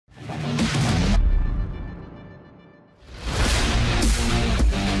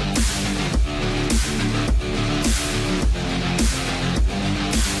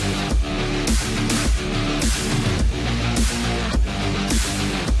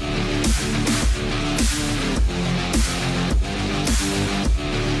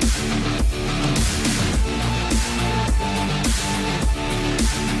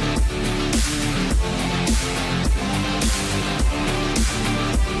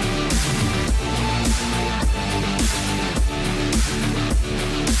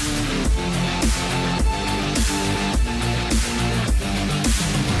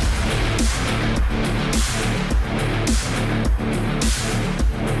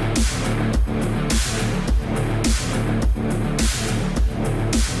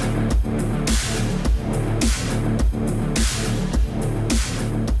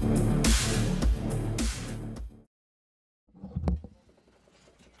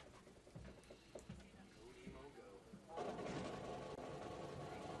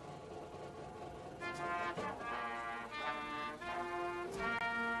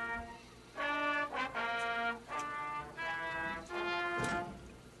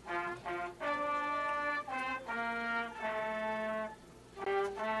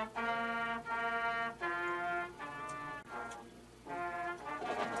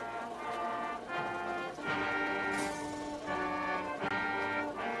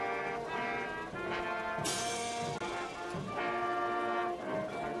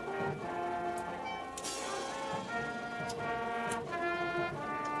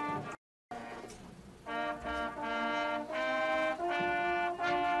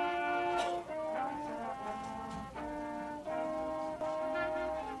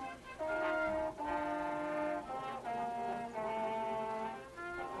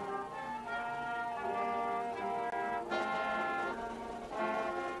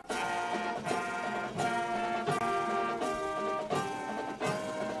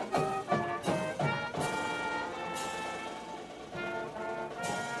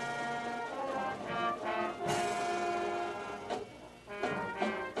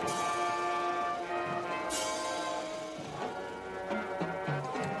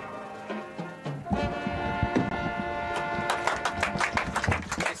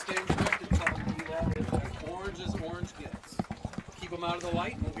Out of the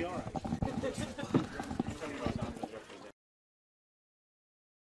light and we'll be all right.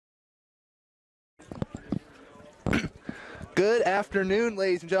 Good afternoon,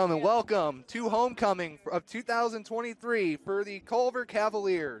 ladies and gentlemen. Welcome to homecoming of 2023 for the Culver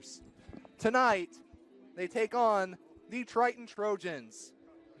Cavaliers. Tonight, they take on the Triton Trojans.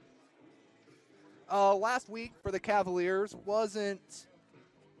 Last week for the Cavaliers wasn't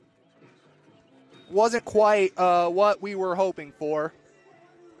quite what we were hoping for.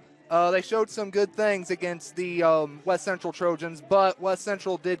 They showed some good things against the West Central Trojans, but West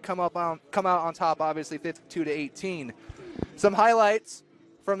Central did come out on top, obviously 52-18. Some highlights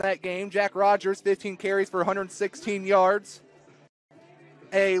from that game: Jack Rogers, 15 carries for 116 yards,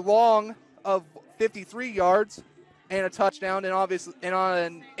 a long of 53 yards, and a touchdown, and obviously and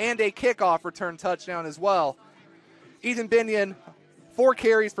a kickoff return touchdown as well. Ethan Binion, 4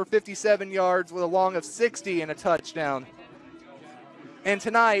 carries for 57 yards with a long of 60 and a touchdown. And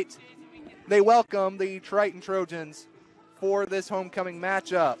tonight, they welcome the Triton Trojans for this homecoming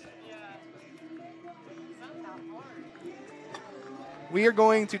matchup. We are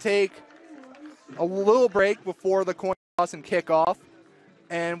going to take a little break before the coin toss and kickoff,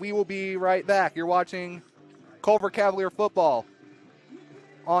 and we will be right back. You're watching Culver Cavalier football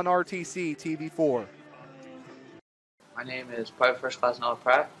on RTC TV4. My name is Private First Class Noah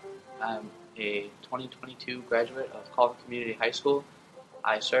Pratt. I'm a 2022 graduate of Culver Community High School.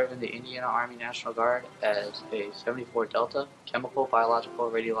 I serve in the Indiana Army National Guard as a 74 Delta, chemical,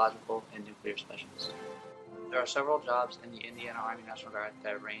 biological, radiological, and nuclear specialist. There are several jobs in the Indiana Army National Guard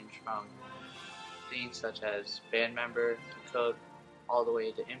that range from things such as band member to cook, all the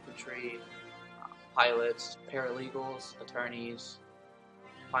way to infantry, pilots, paralegals, attorneys,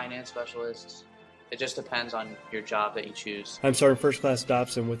 finance specialists. It just depends on your job that you choose. I'm Sergeant First Class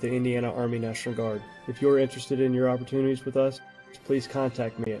Dobson with the Indiana Army National Guard. If you're interested in your opportunities with us, please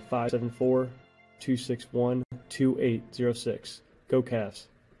contact me at 574-261-2806. Go Cavs.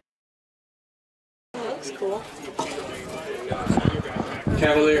 That looks cool.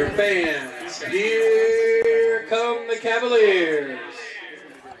 Cavalier fans, here come the Cavaliers.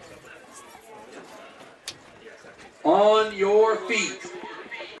 On your feet.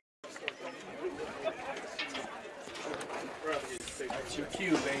 That's your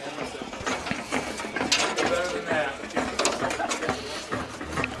cue, man. Better than that.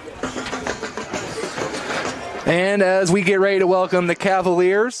 And as we get ready to welcome the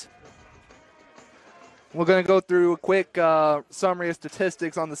Cavaliers, we're going to go through a quick summary of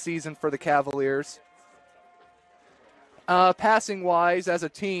statistics on the season for the Cavaliers. Passing-wise, as a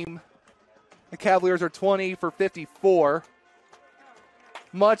team, the Cavaliers are 20 for 54.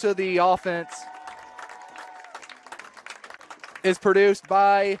 Much of the offense is produced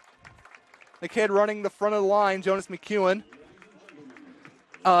by the kid running the front of the line, Jonas McEwen,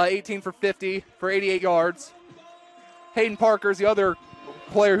 18 for 50 for 88 yards. Hayden Parker's the other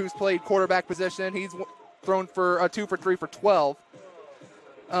player who's played quarterback position. He's thrown for 2 for 3 for 12.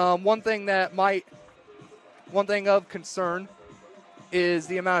 One thing of concern is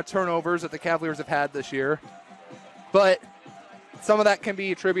the amount of turnovers that the Cavaliers have had this year. But some of that can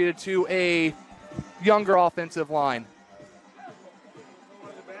be attributed to a younger offensive line.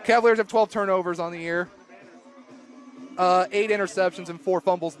 Cavaliers have 12 turnovers on the year, 8 interceptions and 4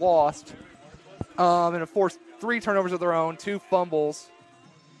 fumbles lost, and forced 3 turnovers of their own, 2 fumbles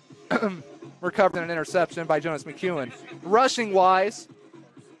recovered in an interception by Jonas McEwen. Rushing-wise,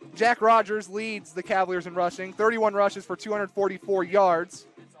 Jack Rogers leads the Cavaliers in rushing, 31 rushes for 244 yards,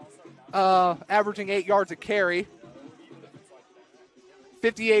 averaging 8 yards a carry.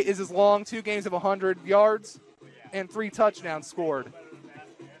 58 is his long, 2 games of 100 yards, and 3 touchdowns scored.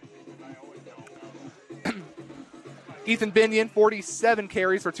 Ethan Binion, 47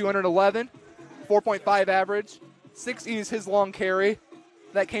 carries for 211, 4.5 average. 60 is his long carry.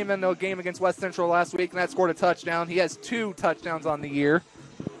 That came in the game against West Central last week, and that scored a touchdown. He has 2 touchdowns on the year.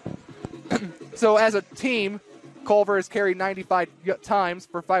 So as a team, Culver has carried 95 times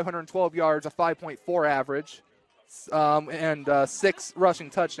for 512 yards, a 5.4 average, and 6 rushing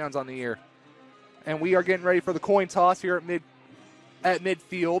touchdowns on the year. And we are getting ready for the coin toss here at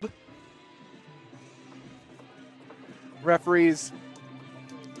midfield. Referees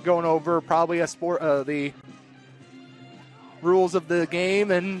going over probably the rules of the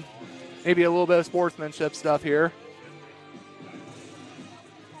game and maybe a little bit of sportsmanship stuff here.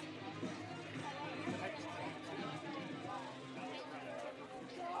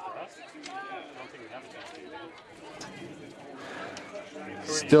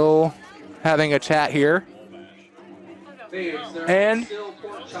 Still having a chat here. And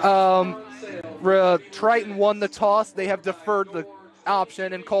Triton won the toss. They have deferred the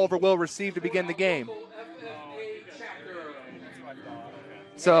option, and Culver will receive to begin the game.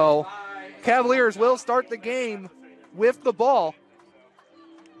 So Cavaliers will start the game with the ball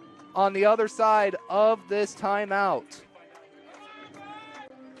on the other side of this timeout.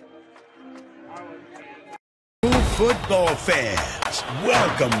 Football fans,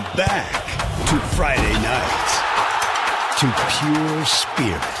 welcome back to Friday nights, to pure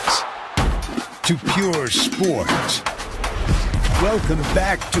spirits, to pure sports. Welcome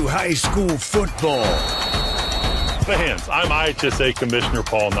back to high school football. Fans, I'm IHSA Commissioner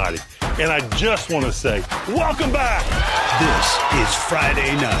Paul Knighty, and I just want to say, welcome back! This is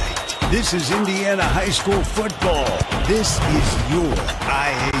Friday night. This is Indiana high school football. This is your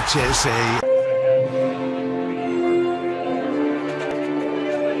IHSA.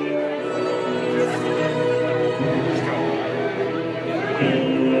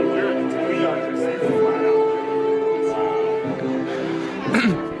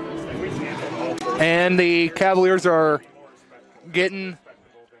 And the Cavaliers are getting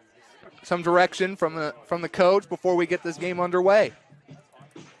some direction from the coach before we get this game underway.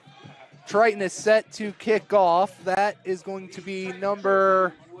 Triton is set to kick off. That is going to be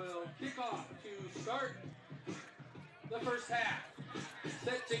number... Will kick off to start the first half.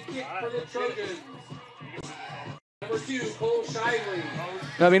 Set to kick for the Trojans. Number 2, Cole Shively.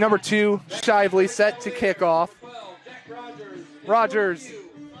 That'll be number 2, Shively, set to kick off. 12, Jack Rogers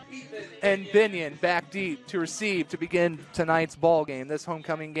and Binion back deep to receive to begin tonight's ball game, this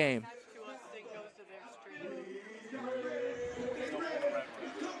homecoming game.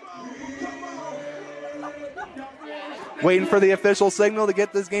 Waiting for the official signal to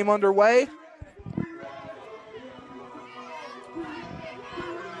get this game underway.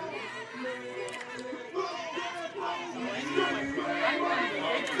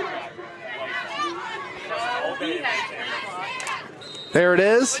 There it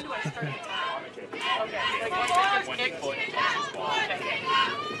is.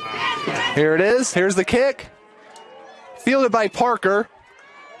 Here it is. Here's the kick. Fielded by Parker.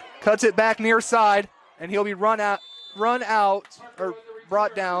 Cuts it back near side, and he'll be brought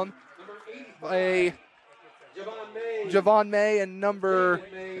down by Javon May and number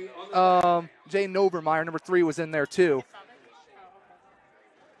Jay Nobermeyer. Number 3 was in there too.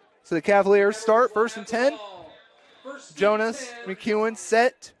 So the Cavaliers start 1st and 10. Jonas McEwen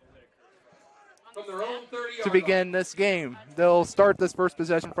set to begin this game. They'll start this first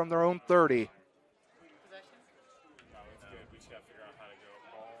possession from their own 30.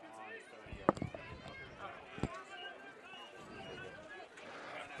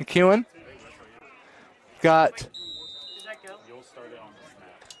 McEwen got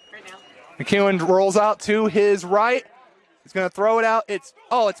McEwen rolls out to his right. He's going to throw it out. It's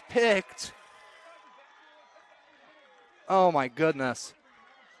picked. Oh my goodness.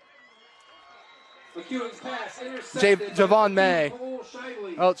 Javon May.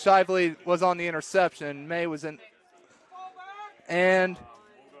 Oh, Shively was on the interception. May was in. And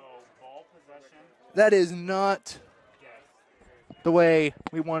that is not the way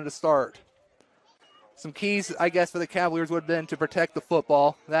we wanted to start. Some keys, I guess, for the Cavaliers would have been to protect the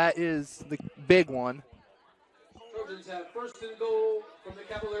football. That is the big one. Trojans have 1st and goal from the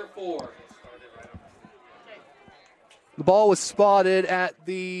Cavalier 4. The ball was spotted at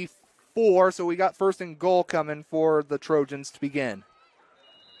the 4, so we got 1st and goal coming for the Trojans to begin.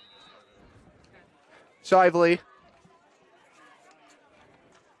 Shively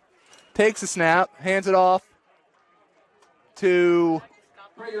takes a snap, hands it off to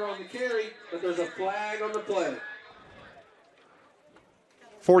Prater on the carry, but there's a flag on the play.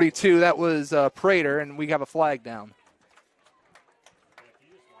 42. That was Prater, and we have a flag down.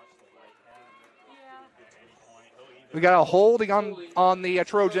 We got a holding on the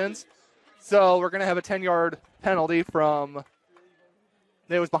Trojans. So we're going to have a 10-yard penalty from –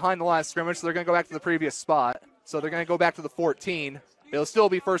 it was behind the last scrimmage, so they're going to go back to the previous spot. So they're going to go back to the 14. It'll still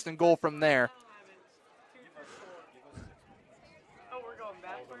be first and goal from there.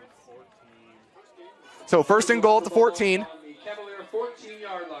 So first and goal at the 14. Cavalier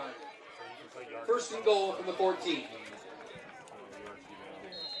 14-yard line. First and goal from the 14.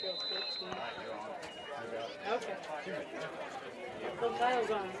 Okay. Well, Kyle's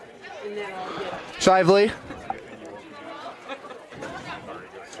on, and then I'll get it. Shively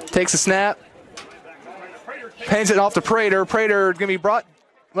takes a snap, hands it off to Prater. Prater going to be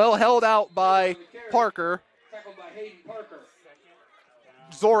held out by Parker. Tackled by Hayden Parker.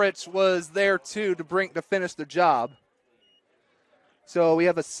 Zorich was there too to finish the job. So we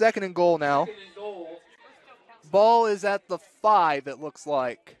have a second and goal now. Second and goal. Ball is at the 5, it looks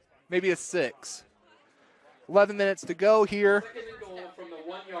like. Maybe a 6. 11 minutes to go here. Second and goal from the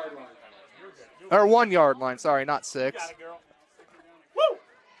 1-yard line. Or 1-yard line, sorry, not 6.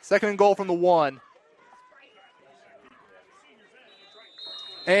 Second and goal from the 1.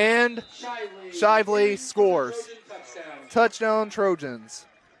 And Shively scores. Touchdown Trojans.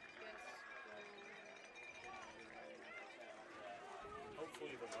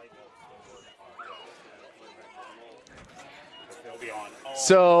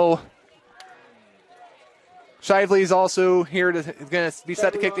 So Shively's also here to going to be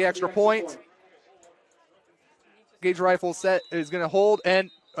set to kick the extra point. Gauge rifle set is going to hold, and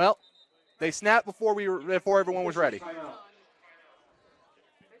well, they snapped before everyone was ready.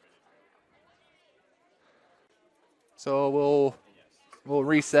 So we'll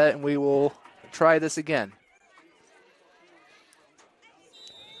reset and we will try this again.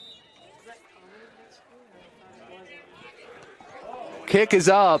 Kick is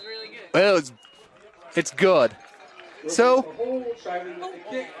up. It's good. So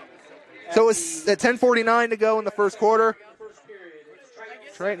it's at 10:49 to go in the first quarter.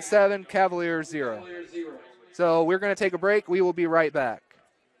 Triton 7, Cavaliers 0. So we're going to take a break. We will be right back.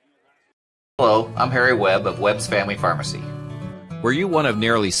 Hello, I'm Harry Webb of Webb's Family Pharmacy. Were you one of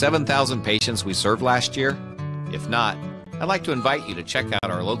nearly 7,000 patients we served last year? If not, I'd like to invite you to check out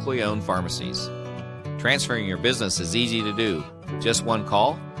our locally owned pharmacies. Transferring your business is easy to do. Just one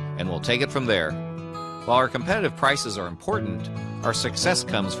call, and we'll take it from there. While our competitive prices are important, our success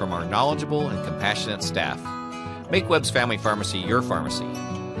comes from our knowledgeable and compassionate staff. Make Webb's Family Pharmacy your pharmacy.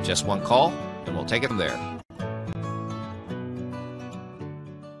 Just one call, and we'll take it from there.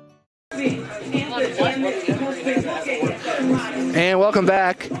 And welcome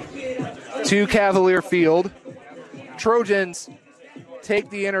back to Cavalier Field. Trojans take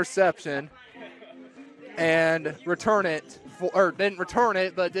the interception and return it, or didn't return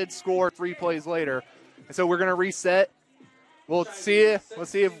it, but did score 3 plays later. And so we're going to reset. We'll see if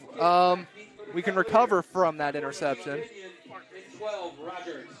we can recover from that interception.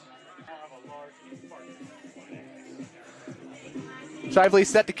 Shively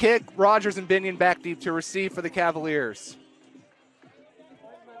set to kick. Rogers and Binion back deep to receive for the Cavaliers.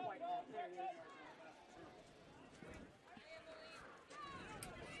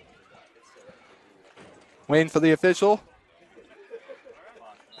 Waiting for the official.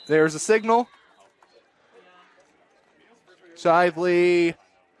 There's a signal. Shively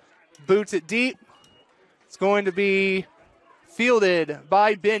boots it deep. It's going to be fielded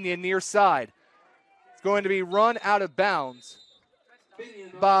by Binion near side. It's going to be run out of bounds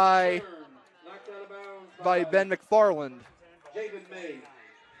by Ben McFarland.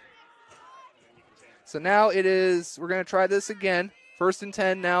 So now it is, we're going to try this again. First and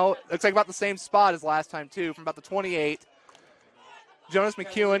 10 now. Looks like about the same spot as last time, too, from about the 28. Jonas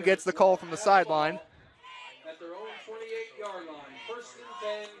McEwen gets the call from the sideline. At their own 28-yard line. First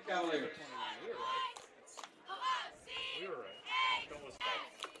and 10, Cavaliers.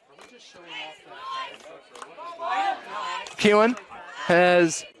 McEwen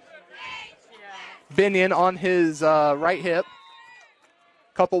has Binion on his right hip.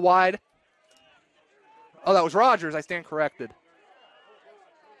 Couple wide. Oh, that was Rogers. I stand corrected.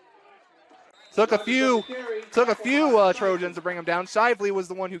 Took a few Trojans to bring him down. Shively was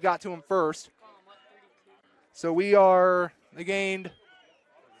the one who got to him first. So they gained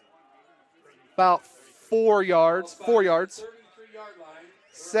about 4 yards. 4 yards.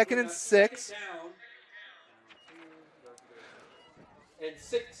 Second and 6. And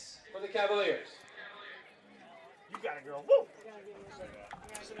 6 for the Cavaliers. You got it, girl. Woo!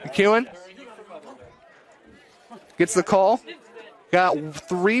 McEwen gets the call. Got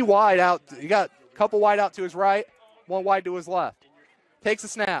 3 wide out. He got a couple wide out to his right, 1 wide to his left. Takes a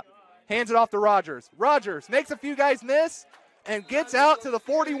snap. Hands it off to Rogers. Rogers makes a few guys miss. and gets out to the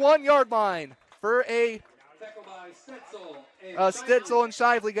 41-yard line for a Tackle by Stetzel. Stitzel, and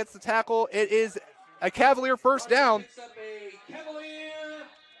Shively gets the tackle. It is a Cavalier first down. Picks up a Cavalier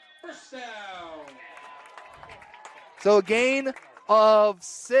first down. So a gain of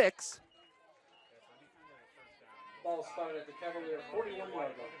 6. Ball spotted at the Cavalier 41-yard line.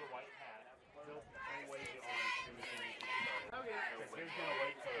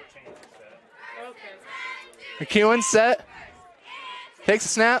 McEwen set. Takes a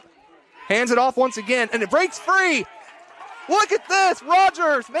snap. Hands it off once again, and it breaks free. Look at this.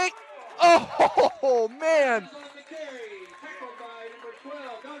 Rogers make. Oh, man. On the carry, tackled by number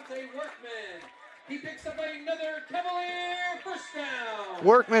 12, Dante Workman. He picks up another Cavalier first down.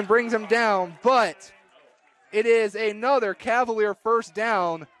 Workman brings him down, but it is another Cavalier first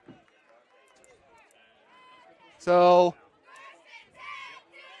down. So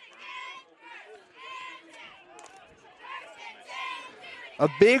a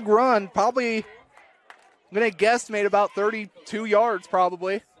big run, probably, I'm going to guesstimate about 32 yards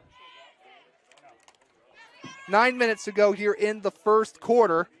probably. 9 minutes to go here in the first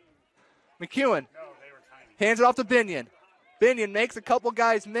quarter. McEwen hands it off to Binion. Binion makes a couple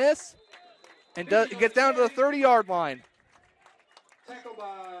guys miss and gets down to the 30-yard line. Tackle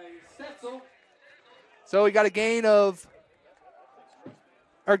by Stetzel. So we got a gain of,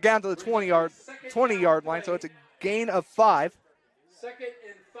 or down to the 20-yard line, so it's a gain of 5. 2nd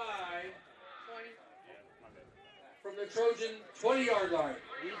and 5 from the Trojan 20-yard line.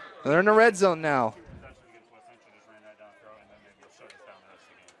 They're in the red zone now.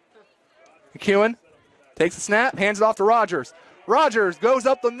 McEwen takes the snap, hands it off to Rogers. Rogers goes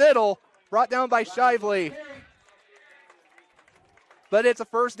up the middle, brought down by Shively. But it's a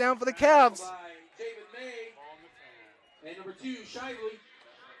first down for the Cavs. And number 2, Shively.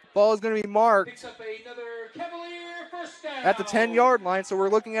 Ball is going to be marked Picks up another Cavalier first down. at the 10-yard line, so we're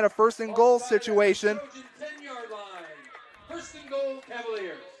looking at a first and goal situation. Trojan 10-yard line. First and goal,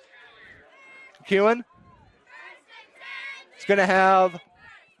 Cavaliers. McEwen is going to have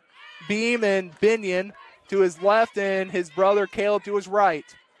Beam and Binion to his left and his brother Caleb to his right.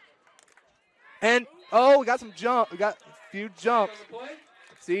 And, we got some jump. We got a few jumps.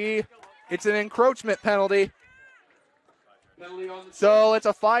 See, it's an encroachment penalty. So it's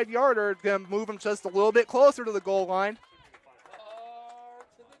a 5-yarder. Going to move him just a little bit closer to the goal line.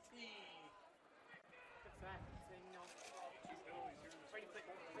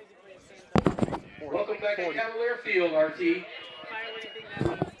 Welcome back to Cavalier Field, RT.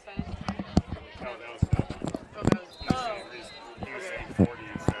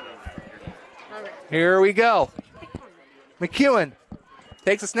 Here we go. McEwen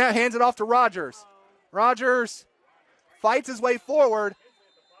takes a snap, hands it off to Rogers. Rogers fights his way forward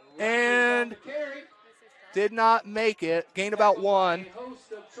and did not make it. Gained about 1. A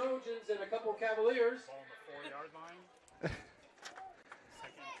host of Trojans and a couple Cavaliers.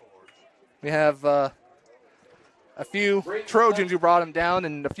 We have a few Trojans who brought him down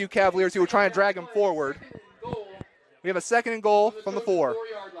and a few Cavaliers who were trying to drag him forward. We have a 2nd and goal from the 4.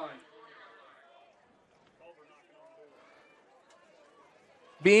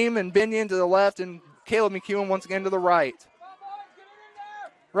 Beam and Binion to the left and Caleb McEwen once again to the right.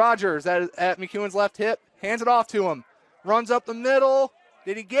 Rogers at McEwen's left hip, hands it off to him. Runs up the middle.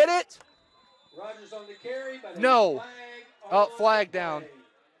 Did he get it? Rogers on the carry, but no. Flag down.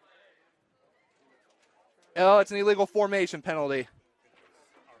 Oh, it's an illegal formation penalty.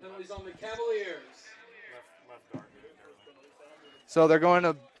 Penalties on the Cavaliers. So they're going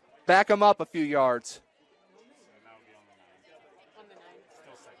to back him up a few yards.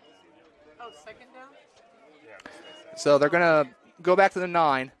 So they're going to go back to the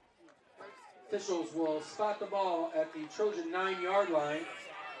 9. Officials will spot the ball at the Trojan 9-yard line.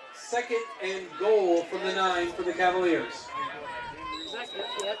 2nd and goal from the 9 for the Cavaliers.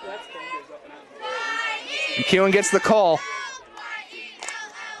 McEwen gets the call.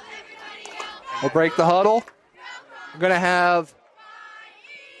 We'll break the huddle. We're going to have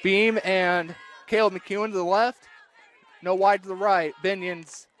Beam and Caleb McEwen to the left. No wide to the right.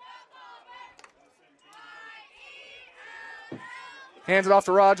 Binion's hands it off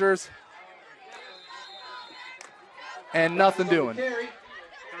to Rogers. And nothing doing.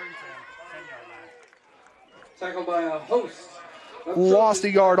 Tackled by a host. Lost a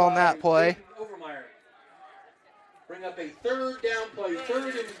yard on that play. Overmeyer. Bring up a 3rd down play,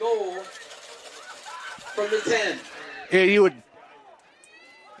 3rd and goal from the 10. Yeah, you would.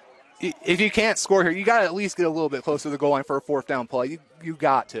 If you can't score here, you got to at least get a little bit closer to the goal line for a 4th down play. You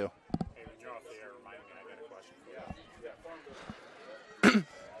got to.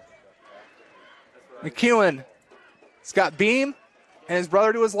 McEwen It's got Beam and his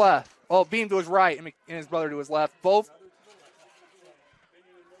brother to his left. Well, Beam to his right and his brother to his left. Both.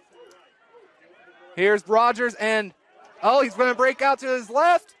 Here's Rogers and, oh, he's going to break out to his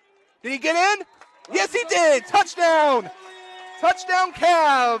left. Did he get in? Yes, he did. Touchdown. Touchdown,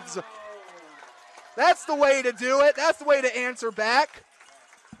 Cavs. That's the way to do it. That's the way to answer back.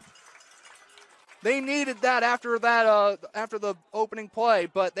 They needed that after the opening play,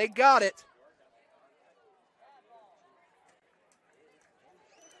 but they got it.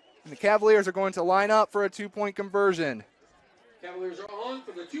 And the Cavaliers are going to line up for a 2-point conversion. Cavaliers are on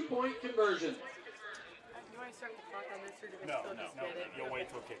for the 2-point conversion. You want to start the clock on this, or do we No, still just get it? you'll wait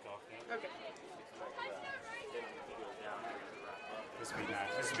till kickoff. Yeah. Okay. This would be nice.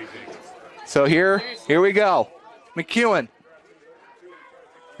 This would be big. So here we go. McEwen.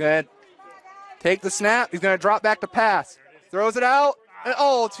 Good. Take the snap. He's going to drop back to pass. Throws it out. And,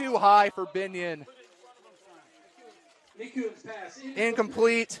 oh, too high for Binion.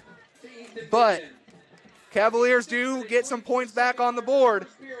 Incomplete. But Cavaliers do get some points back on the board.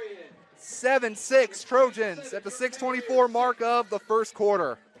 7-6 Trojans at the 6:24 mark of the first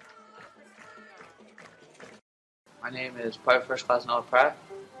quarter. My name is Private First Class Noah Pratt.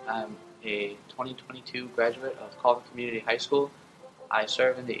 I'm a 2022 graduate of Culver Community High School. I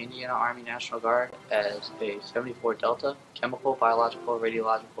serve in the Indiana Army National Guard as a 74 Delta, chemical, biological,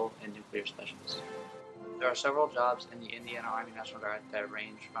 radiological, and nuclear specialist. There are several jobs in the Indiana Army National Guard that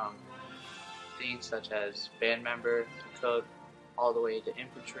range from things such as band member, to cook, all the way to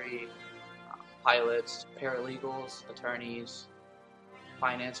infantry, pilots, paralegals, attorneys,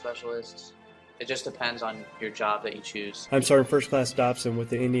 finance specialists. It just depends on your job that you choose. I'm Sergeant First Class Dobson with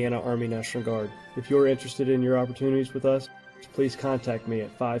the Indiana Army National Guard. If you're interested in your opportunities with us, please contact me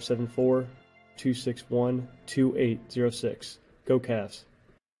at 574-261-2806. Go Cavs.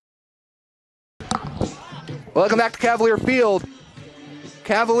 Welcome back to Cavalier Field.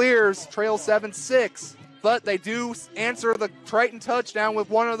 Cavaliers trail 7-6, but they do answer the Triton touchdown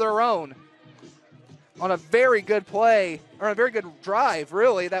with one of their own. On a very good play, or a very good drive,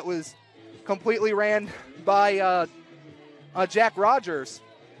 really, that was completely ran by Jack Rogers.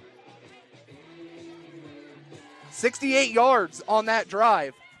 68 yards on that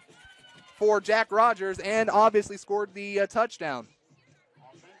drive for Jack Rogers, and obviously scored the touchdown.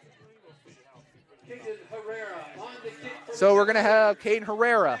 So we're going to have Caden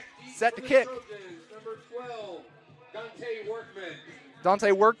Herrera set to kick. Number 12,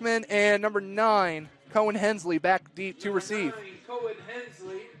 Dante Workman, and number 9, Cohen Hensley back deep to receive. Cohen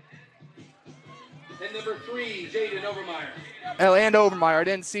Hensley. And number 3, Jaden Overmeyer. Oh, and Overmeyer. I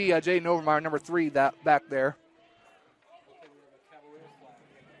didn't see Jaden Overmeyer, number 3, that back there.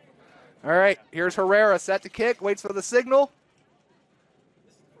 All right, here's Herrera set to kick. Waits for the signal.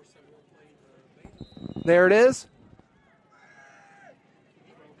 There it is.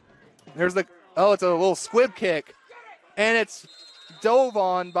 There's the, oh, it's a little squib kick. And it's dove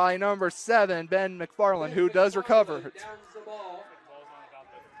on by number 7, Ben McFarland, who does recover.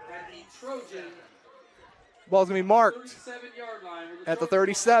 Ball's going to be marked at the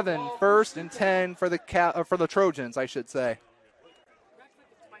 37. 1st and 10 for the Trojans, I should say.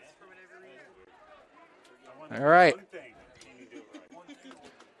 All right.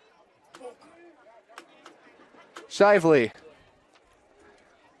 Shively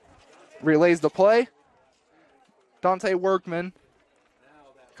relays the play. Dante Workman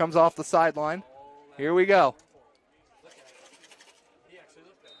comes off the sideline. Here we go.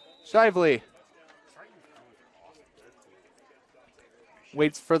 Shively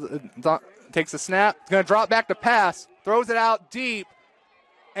waits for the, takes a snap. He's going to drop back to pass. Throws it out deep.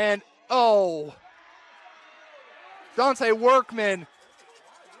 And, oh, Dante Workman.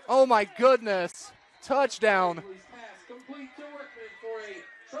 Oh, my goodness. Touchdown.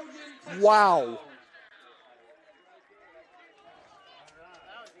 Wow.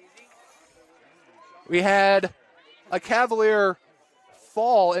 We had a Cavalier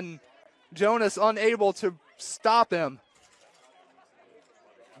fall and Jonas unable to stop him.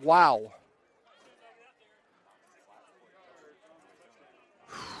 Wow.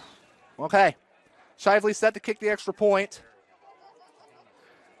 Okay. Shively set to kick the extra point.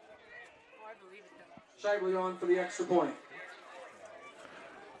 Shively on for the extra point.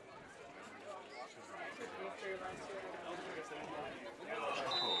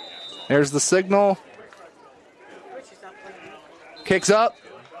 There's the signal. Kicks up.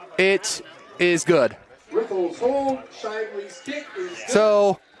 It is good. Ripples hold. Shively's kick is good.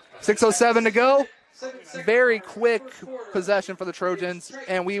 So 6:07 to go. Very quick possession for the Trojans,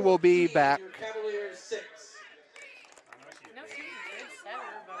 and we will be back.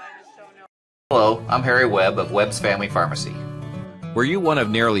 Hello, I'm Harry Webb of Webb's Family Pharmacy. Were you one of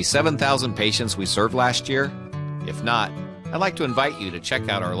nearly 7,000 patients we served last year? If not, I'd like to invite you to check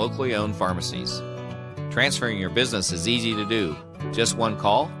out our locally owned pharmacies. Transferring your business is easy to do. Just one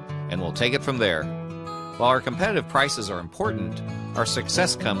call, and we'll take it from there. While our competitive prices are important, our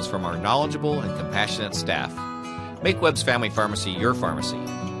success comes from our knowledgeable and compassionate staff. Make Webb's Family Pharmacy your pharmacy.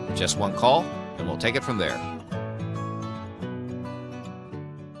 Just one call, and we'll take it from there.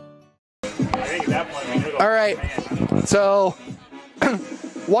 All right, so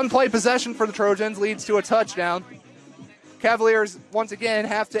one play possession for the Trojans leads to a touchdown. Cavaliers, once again,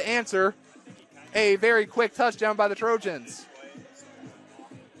 have to answer a very quick touchdown by the Trojans.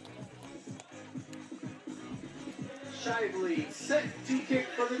 Shively set to kick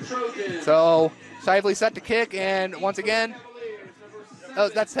for the Trojans. So Shively set to kick, and once again,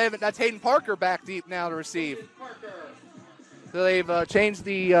 that's Hayden Parker back deep now to receive. So they've changed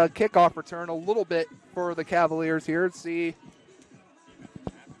the kickoff return a little bit for the Cavaliers here. See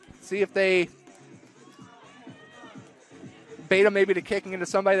if they bait them maybe to kicking into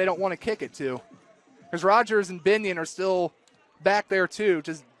somebody they don't want to kick it to. Because Rogers and Binion are still back there too,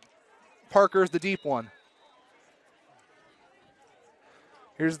 just Parker's the deep one.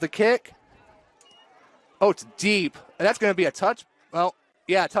 Here's the kick. Oh, it's deep. And that's going to be a touch. Well,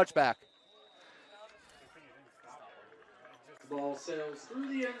 yeah, touchback. Ball sails through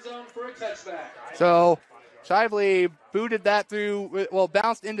the end zone for a touchback. So Shively booted that through, well,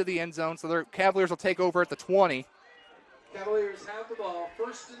 bounced into the end zone, so the Cavaliers will take over at the 20. Cavaliers have the ball,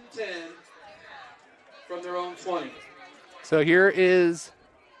 1st and 10 from their own 20. So here is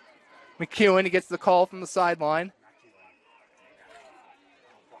McEwen. He gets the call from the sideline.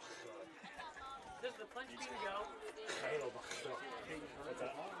 Does the punch bean go?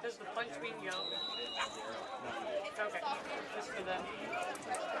 Does the punch bean go? Okay, just for them.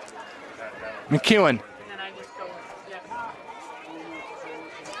 McEwen And then I just go, yeah.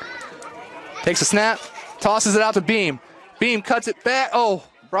 takes a snap, tosses it out to Beam. Beam cuts it back. Oh,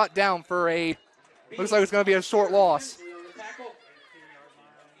 brought down for a, looks like it's going to be a short loss.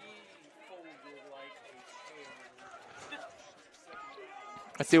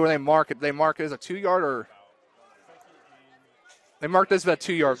 Let's see where they mark it. They mark it as a 2-yard or they marked this as a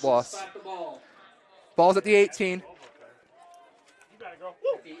 2-yard loss. Ball's at the 18.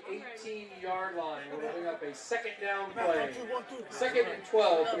 The 18-yard line. We're bring up a second down play. 2nd and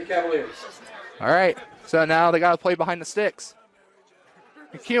 12 for the Cavaliers. All right, so now they got to play behind the sticks.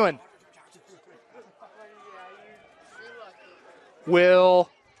 McEwen will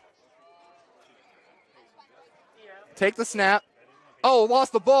take the snap. Oh,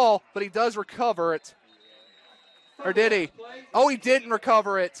 lost the ball, but he does recover it. Or did he? Oh, he didn't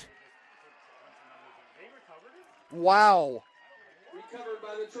recover it. Wow. Recovered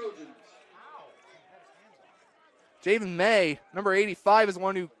by the Trojans. Javen May, number 85, is the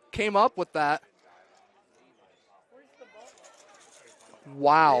one who came up with that.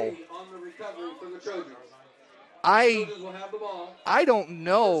 Wow. May on the recovery for the Trojans. I Will have the ball. I don't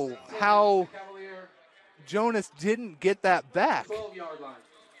know how Cavalier, Jonas didn't get that back. 12-yard line.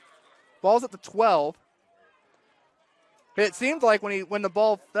 Ball's at the 12. It seemed like when the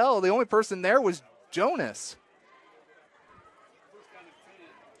ball fell, the only person there was Jonas.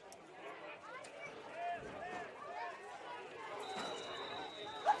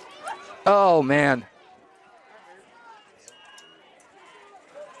 Oh, man.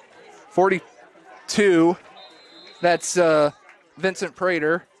 42. That's Vincent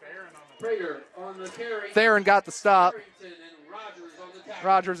Prater. Prater on the carry. Theron got the stop. Triton and Rogers on the tackle.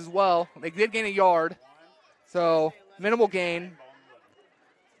 Rogers as well. They did gain a yard. So, minimal gain.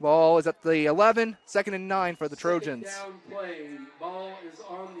 Ball is at the 11. 2nd and 9 for the Trojans. Second down play. Ball is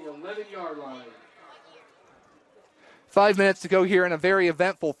on the 11-yard line. 5 minutes to go here in a very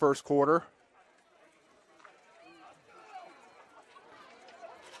eventful first quarter.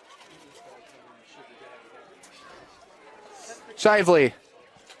 Shively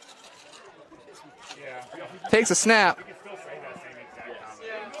takes a snap.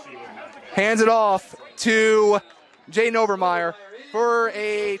 Hands it off to Jaden Overmeyer for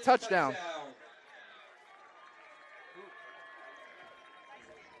a touchdown.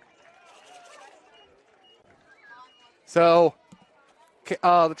 So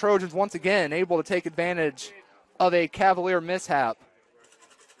the Trojans once again able to take advantage of a Cavalier mishap.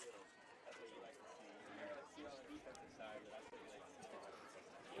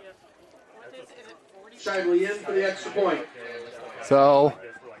 Shively in for the extra point. So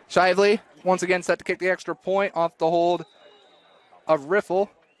Shively once again set to kick the extra point off the hold of Riffle.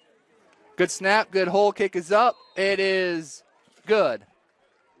 Good snap, good hole, kick is up. It is good.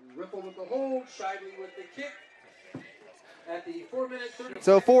 Ripple with the hold, Shively with the kick. At the 4-minute 30.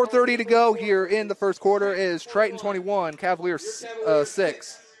 So 4:30 to go here in the first quarter. Is Triton 21, Cavaliers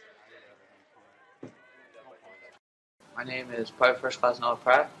 6. My name is Private First Class Noah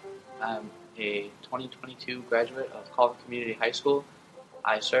Pratt. I'm a 2022 graduate of Culver Community High School.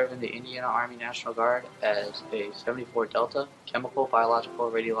 I serve in the Indiana Army National Guard as a 74 Delta, chemical, biological,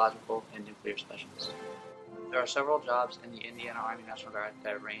 radiological, and nuclear specialist. There are several jobs in the Indiana Army National Guard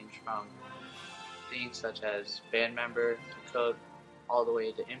that range from things such as band member to cook, all the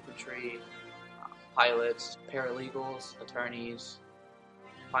way to infantry, pilots, paralegals, attorneys,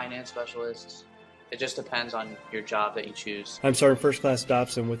 finance specialists. It just depends on your job that you choose. I'm Sergeant First Class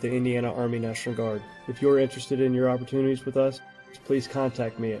Dobson with the Indiana Army National Guard. If you're interested in your opportunities with us, please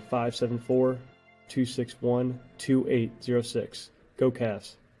contact me at 574-261-2806. Go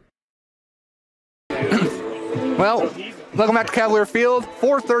Cavs. Well, welcome back to Cavalier Field.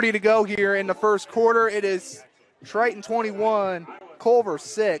 4:30 to go here in the first quarter. It is Triton 21, Culver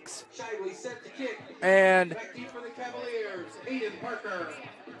 6. Shively set to kick. And Back deep for the Cavaliers, Hayden Parker.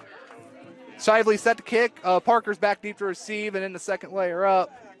 Shively set to kick. Parker's back deep to receive, and in the second layer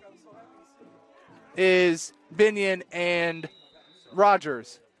up is Binion and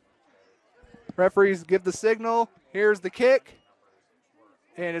Rogers. Referees give the signal. Here's the kick.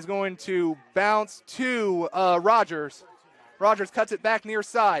 And is going to bounce to Rogers. Rogers cuts it back near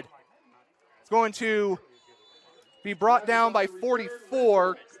side. It's going to be brought down by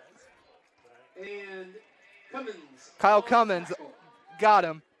 44. And Cummins. Kyle Cummins got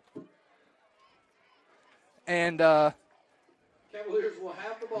him. And Cavaliers will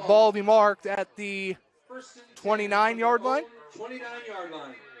have the ball. Ball will be marked at the 29-yard line. 29-yard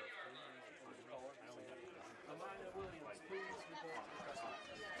line.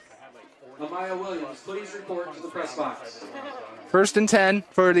 Amaya Williams, please report to the press box. 1st and 10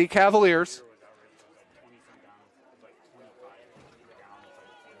 for the Cavaliers.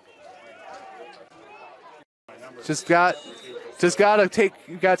 You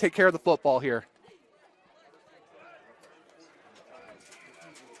gotta take care of the football here.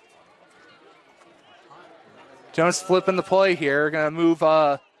 Jones flipping the play here. Going to move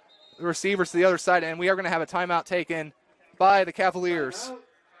the receivers to the other side, and we are going to have a timeout taken by the Cavaliers.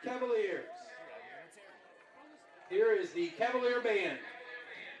 Cavaliers. Here is the Cavalier Band.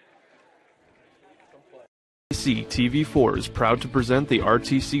 RTC TV4 is proud to present the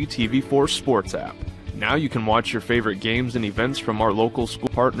RTC TV4 Sports app. Now you can watch your favorite games and events from our local school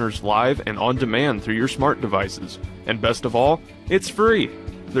partners live and on demand through your smart devices. And best of all, it's free.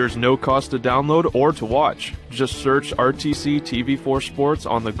 There's no cost to download or to watch. Just search RTC TV4 Sports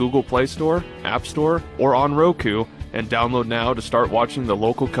on the Google Play Store, App Store, or on Roku, and download now to start watching the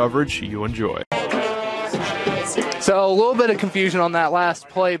local coverage you enjoy. So a little bit of confusion on that last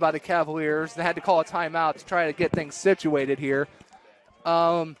play by the Cavaliers. They had to call a timeout to try to get things situated here.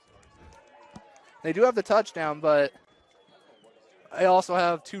 They do have the touchdown, but they also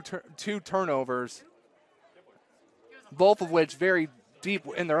have two turnovers, both of which very deep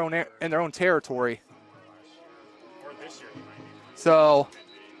in their own territory. So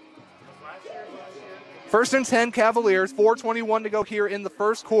 1st and 10 Cavaliers, 4:21 to go here in the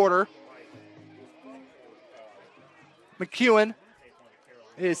first quarter. McEwen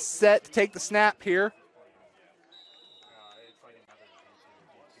is set to take the snap here.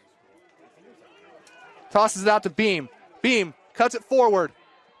 Tosses it out to Beam. Beam cuts it forward.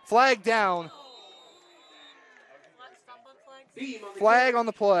 Flag down. Flag on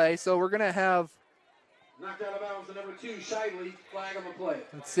the play, so we're going to have... Knocked out of bounds to number 2, Shively. Flag on the play.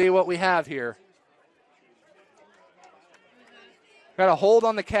 Let's see what we have here. Got a hold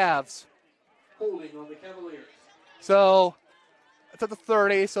on the Cavs. Holding on the Cavaliers. So it's at the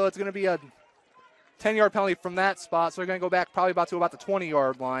 30, so it's going to be a 10-yard penalty from that spot. So we're going to go back probably about the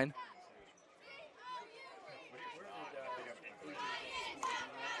 20-yard line.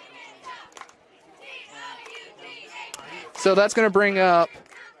 So that's going to bring up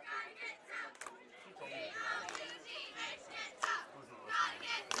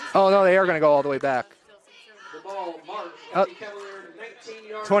oh, no, they are going to go all the way back. The ball marked at the Cavalier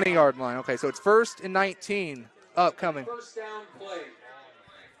 19-yard 20-yard line. Okay, so it's 1st and 19 upcoming. First down play.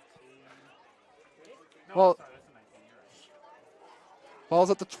 Well, ball's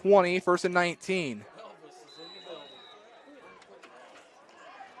at the 20, 1st and 19.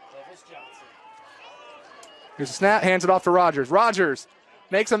 Here's a snap, hands it off to Rogers. Rogers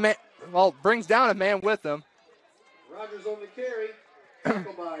makes a man, brings down a man with him. Rogers on the carry.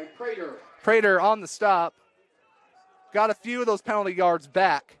 Tackled by Prater. Prater on the stop. Got a few of those penalty yards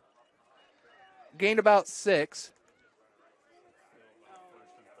back. Gained about 6.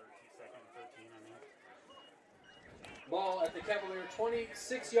 Ball at the Cavalier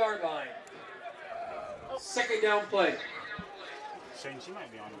 26-yard line. Second down play. Shane, she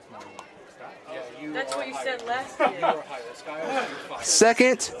might be on this morning. That's what you said last year.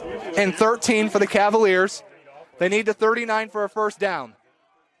 Second and 13 for the Cavaliers. They need the 39 for a first down.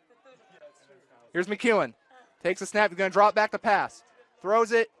 Here's McEwen. Takes a snap. He's going to drop back to pass.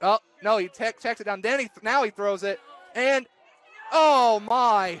 Throws it. Oh, no, he checks it down. Then now he throws it. And, oh,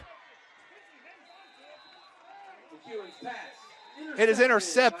 my. It is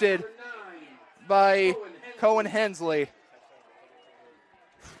intercepted by Cohen Hensley.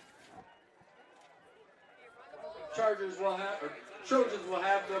 Trojans will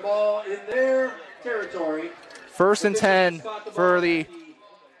have the ball in their territory. First and 10 for the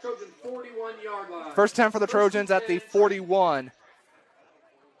Trojan 41-yard line. First 10 for the Trojans at the 41.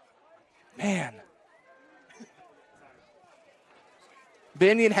 Man.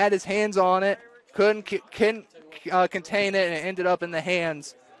 Binion had his hands on it, couldn't contain it, and it ended up in the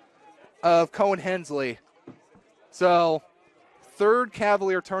hands of Cohen Hensley. So, third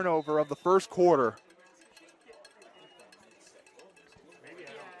Cavalier turnover of the first quarter.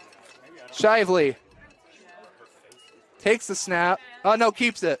 Shively takes the snap. Oh, no,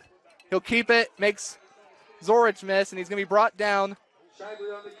 keeps it. He'll keep it, makes Zorich miss, and he's going to be brought down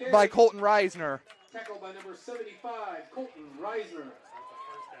by Colton Reisner. Tackled by number 75, Colton Reisner.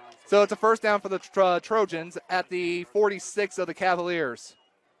 So it's a first down for the Trojans at the 46 of the Cavaliers.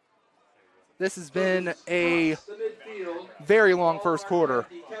 This has been a very long first quarter.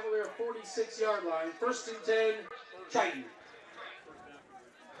 The Cavalier 46-yard line. First and 10, Triton.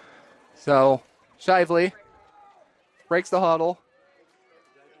 So Shively breaks the huddle.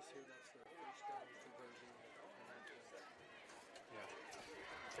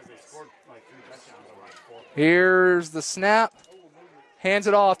 Here's the snap. Hands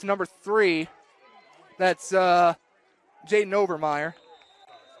it off to number 3. That's Jaden Overmeyer.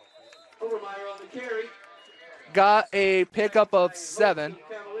 Overmeyer on the carry. Got a pickup of 7.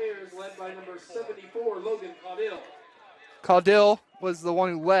 Cavaliers led by number 74, Logan Caudill. Caudill was the one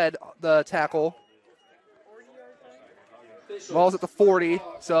who led the tackle. Ball's at the 40,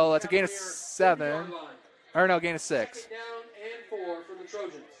 so that's a gain of 7. Or no, gain of 6. Second down and 4 for the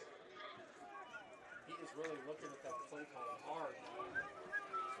Trojans. He is really looking at that play call hard.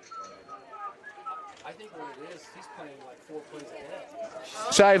 I think what it is, he's playing like 4 plays ahead.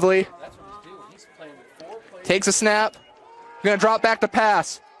 Shively That's what he's doing. He's playing with 4 plays. takes a snap. Going to drop back to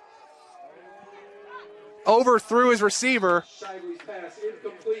pass. Overthrew his receiver. Shively's pass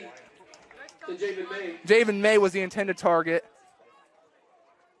incomplete to Javen May. Javen May was the intended target.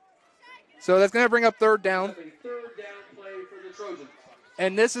 So that's going to bring up third down. A third down play for the Trojans.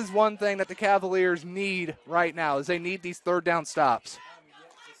 And this is one thing that the Cavaliers need right now, is they need these third down stops.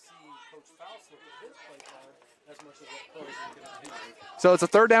 So it's a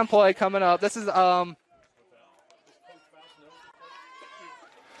third down play coming up. This is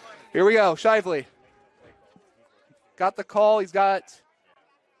here we go. Shively got the call. He's got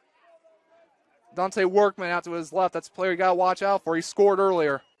Dante Workman out to his left. That's a player you got to watch out for. He scored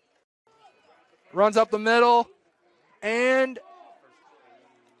earlier. Runs up the middle, and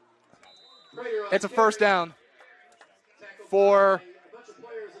it's a first down for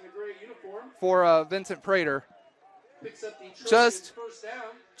Vincent Prater.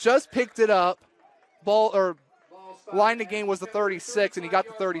 Just picked it up. Line to gain was the 36, and he got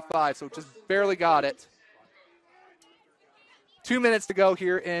the 35, so just barely got it. 2 minutes to go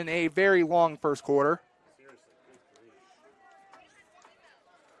here in a very long first quarter.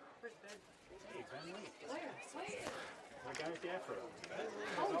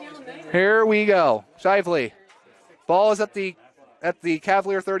 Here we go. Shively. Ball is at the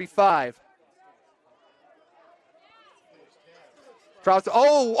Cavalier 35. Drops.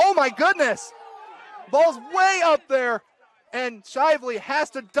 Oh my goodness! Ball's way up there, and Shively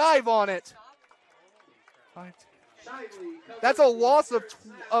has to dive on it. That's a loss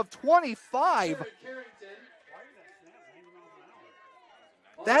of 25.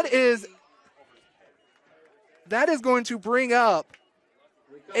 That is going to bring up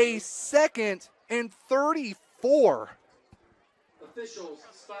a second and 34. Officials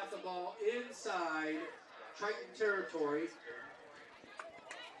spot the ball inside Triton territory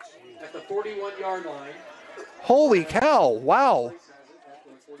at the 41-yard line. Holy cow, wow.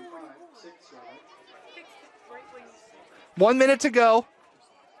 1 minute to go.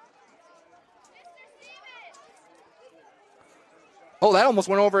 Oh, that almost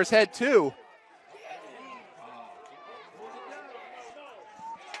went over his head too.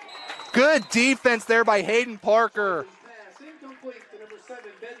 Good defense there by Hayden Parker. Pass incomplete to number 7,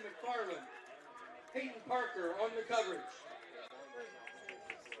 Ben McFarland. Hayden Parker on the coverage.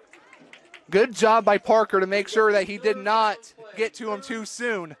 Good job by Parker to make sure that he did not get to him too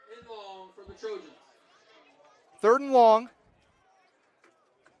soon. In long for the Trojans. 3rd and long.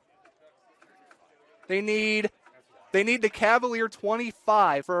 They need the Cavalier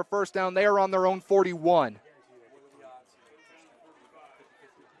 25 for a first down. They are on their own 41.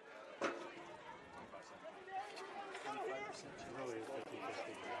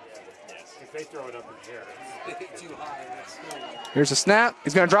 If they throw it up in the air, it's too high. Here's a snap.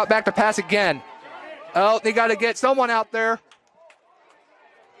 He's going to drop back to pass again. Oh, they got to get someone out there.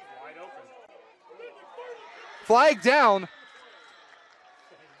 Flag down.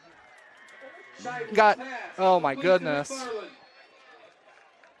 Got, oh my goodness.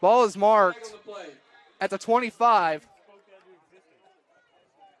 Ball is marked at the 25.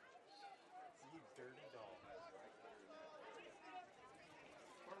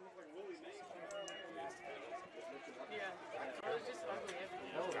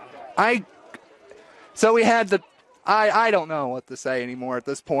 So we had the, I don't know what to say anymore at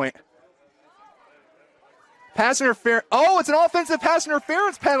this point. Pass interference. Oh, it's an offensive pass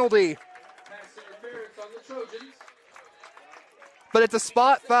interference penalty. Pass interference on the Trojans. But it's a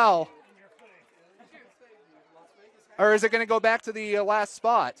spot foul. Or is it going to go back to the last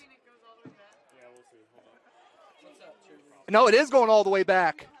spot? No, it is going all the way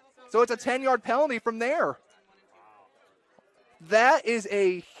back. So it's a 10-yard penalty from there. That is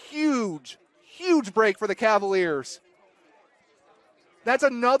a huge, huge break for the Cavaliers. That's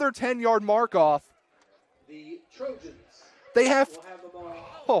another 10-yard mark-off. The Trojans. They have, the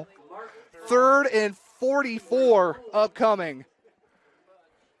ball. 3rd and 44 upcoming.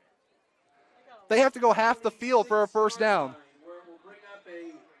 They have to go half the field for a first down. Where it will bring up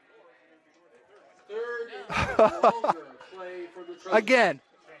a 3rd and longer play for the Trojans. Again,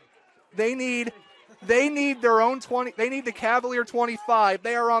 they need their own 20. They need the Cavalier 25.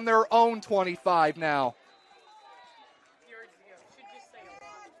 They are on their own 25 now.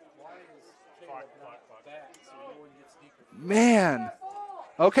 Man.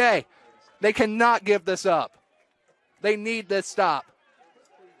 Okay. They cannot give this up. They need this stop.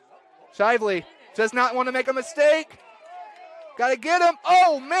 Shively does not want to make a mistake. Got to get him.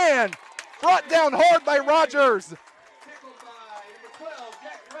 Oh, man. Brought down hard by Rogers.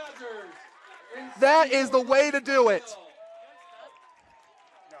 That is the way to do it.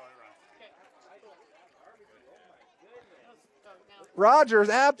 Rogers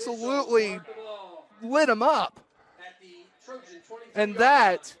absolutely lit him up. And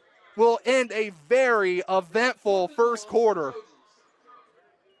that will end a very eventful first quarter.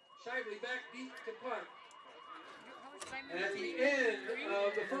 Shively back deep to punt. And at the end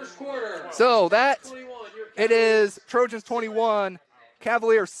of the first quarter. So that it is Trojans 21,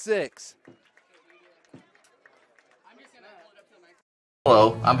 Cavaliers 6.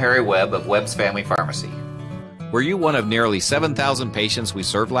 Hello, I'm Harry Webb of Webb's Family Pharmacy. Were you one of nearly 7,000 patients we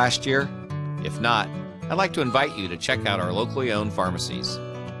served last year? If not, I'd like to invite you to check out our locally owned pharmacies.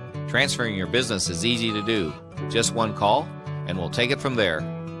 Transferring your business is easy to do. Just one call, and we'll take it from there.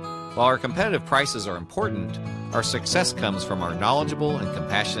 While our competitive prices are important, our success comes from our knowledgeable and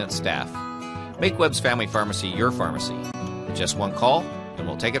compassionate staff. Make Webb's Family Pharmacy your pharmacy. Just one call, and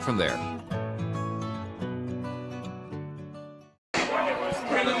we'll take it from there.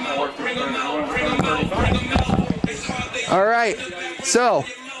 All right, so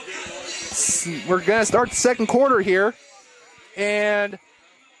we're going to start the second quarter here, and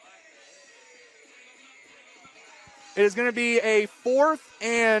it is going to be a 4th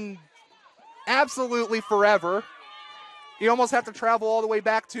and absolutely forever. You almost have to travel all the way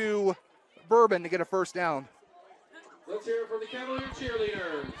back to Bourbon to get a first down. Let's hear it for the Cavalier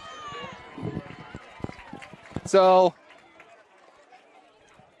cheerleaders. So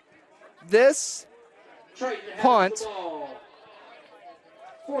this Triton has punt, the ball.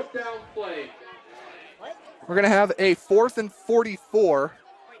 4th down play. we're going to have a 4th and 44.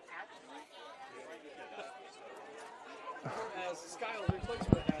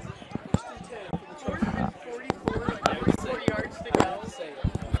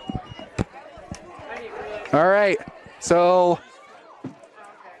 All right, so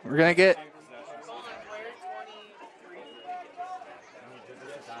we're going to get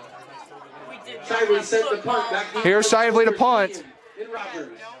Shively sent the punt back. here's Shively to punt. In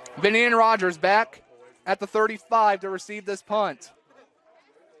Rogers. Vinny and Rogers back at the 35 to receive this punt.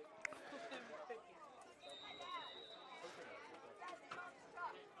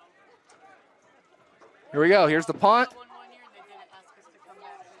 Here we go. Here's the punt.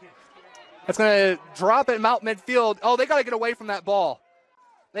 That's going to drop it out midfield. Oh, they got to get away from that ball.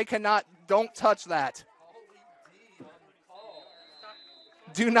 They cannot. Don't touch that.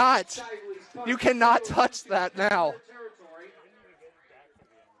 Do not. You cannot touch that now.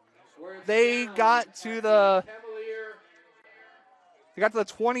 They got to the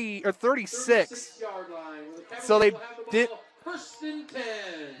 20 or 36. So they did.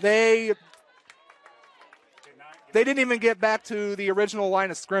 They didn't even get back to the original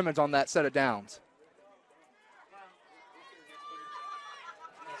line of scrimmage on that set of downs.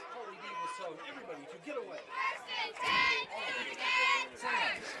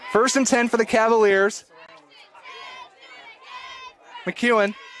 First and 10 for the Cavaliers.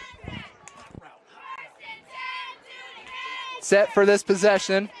 McEwen set for this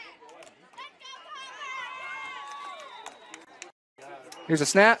possession. Here's a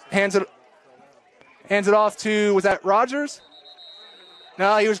snap. Hands it off to, was that Rogers?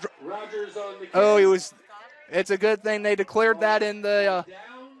 No, he was. Oh, he was. It's a good thing they declared that in the.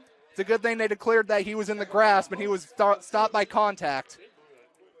 It's a good thing they declared that he was in the grasp and he was stopped by contact.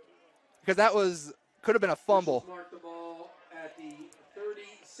 Because that could have been a fumble. Mark the ball at the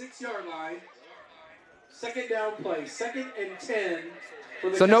 36-yard line. Second down play, 2nd and 10. For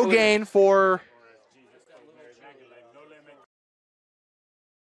the so no gain for.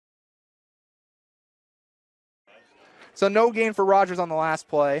 So no gain for Rogers on the last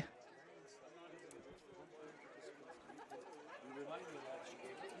play.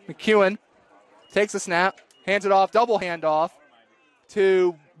 McEwen takes a snap, hands it off, double handoff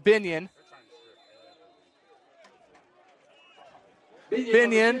to Binion.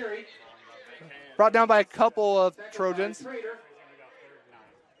 Binion brought down by a couple of Trojans.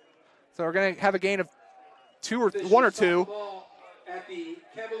 So we're going to have a gain of one or two. At the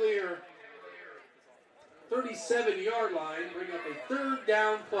Cavalier 37-yard line, bring up a 3rd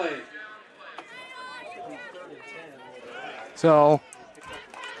down play. So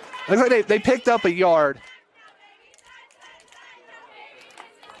looks like they picked up a yard.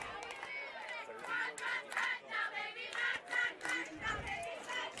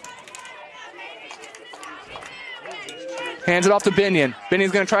 Hands it off to Binion.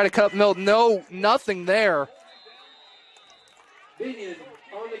 Binion's going to try to cut Milt. No, nothing there. Binion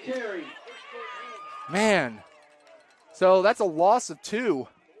on the carry. Man. So that's a loss of 2.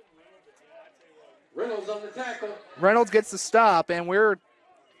 Reynolds on the tackle. Reynolds gets the stop, and we're.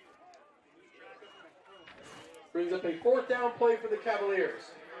 Brings up a 4th down play for the Cavaliers.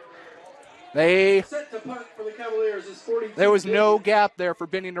 They. Set to punt for the Cavaliers is 42. There was no gap there for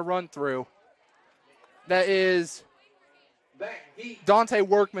Binion to run through. That is. Dante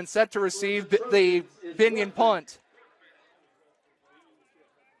Workman set to receive the Binion punt.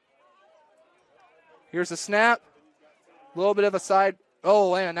 Here's a snap. A little bit of a side.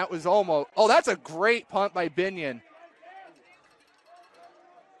 Oh, man, that was almost. Oh, that's a great punt by Binion.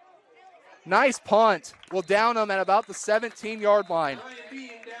 Nice punt. We'll down them at about the 17-yard line. Downs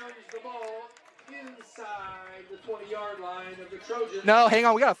the ball inside the 20-yard line of the Trojans. No, hang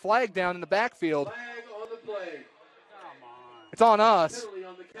on. We got a flag down in the backfield. Flag on the play. It's on us. Penalty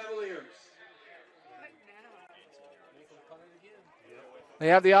on the Cavaliers. They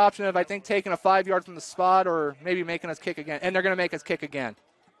have the option of, I think, taking a 5-yard from the spot or maybe making us kick again. And they're going to make us kick again.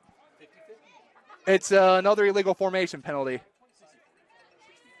 It's another illegal formation penalty.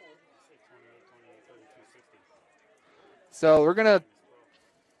 So they're going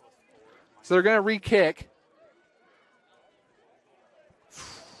to re-kick.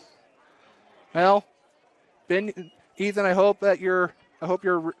 Well, Ethan, I hope your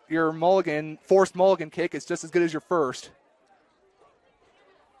forced mulligan kick is just as good as your first.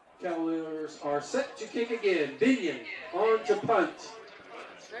 Cavaliers are set to kick again. Binion on to punt.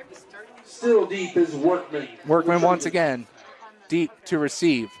 Still deep is Workman. Workman once again, deep to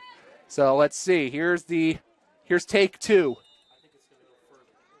receive. So let's see. Here's take 2.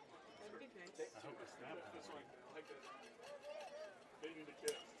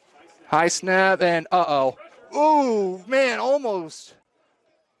 High snap and uh-oh. Ooh, man, almost.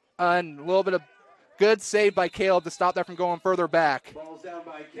 And a little bit of good save by Caleb to stop that from going further back. Ball's down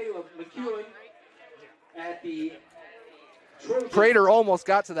by Caleb McEwen at the Prater almost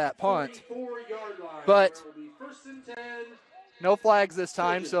got to that punt. But no flags this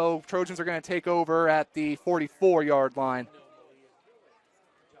time, so Trojans are going to take over at the 44-yard line.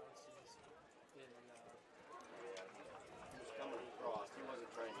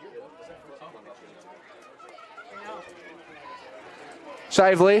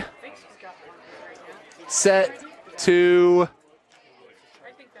 Shively set to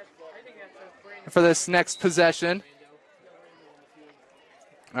for this next possession.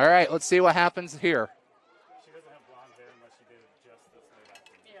 All right, let's see what happens here.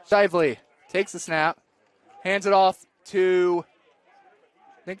 Shively takes the snap, hands it off to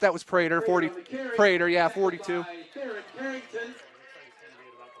I think that was Prater. 42.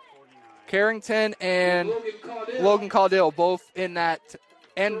 Carrington and Logan Caudill both in that.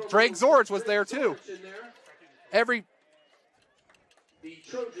 And Drake Zords was there too.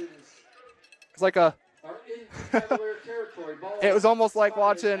 It's like a it was almost like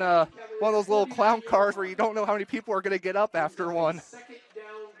watching one of those little clown cars where you don't know how many people are going to get up after one. Second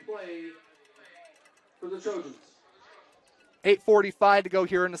down play for the Trojans. 8:45 to go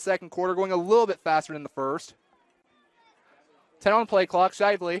here in the second quarter, going a little bit faster than the first. 10 on play clock,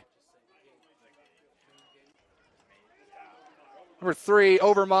 Shively. Number 3,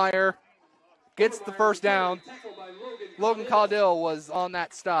 Overmeyer, gets the first down. Logan Caudill was on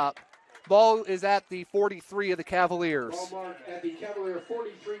that stop. Ball is at the 43 of the Cavaliers. Ball marked at the Cavalier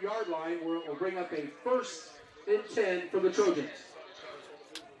 43-yard line, where it will bring up a 1st and 10 for the Trojans.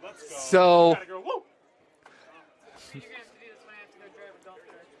 So,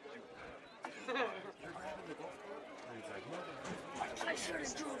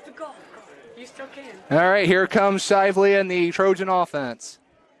 You still can. all right, here comes Shively and the Trojan offense.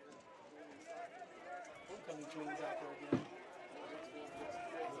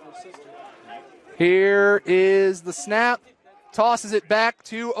 Here is the snap. Tosses it back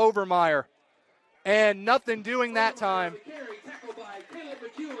to Overmeyer. And nothing doing that time.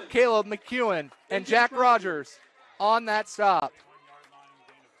 Caleb McEwen and Jack Rogers on that stop.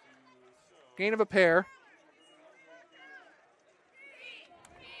 Gain of a pair.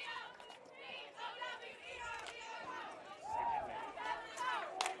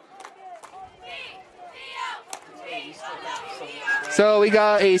 So we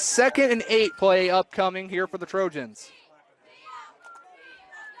got a 2nd and 8 play upcoming here for the Trojans.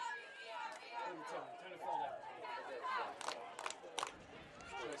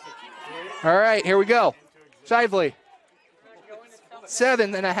 All right, here we go. Shively.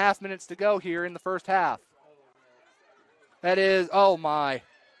 7.5 minutes to go here in the first half. That is, oh my.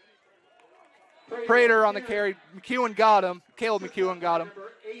 Prater on the carry. McEwen got him. Caleb McEwen got him.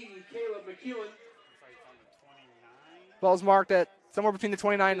 Ball's marked at somewhere between the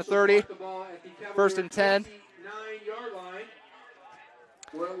 29 and the 30. 1st and 10. 9-yard line,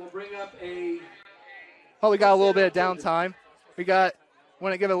 where it will bring up a. Oh, we got a little bit of downtime.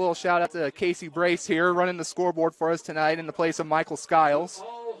 Want to give a little shout out to Casey Brace here, running the scoreboard for us tonight in the place of Michael Skiles.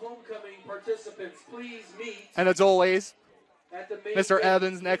 All homecoming participants, please meet. And as always, at the main Mr. gate.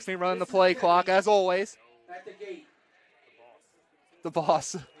 Evans next to me running the play clock, as always. At the gate. The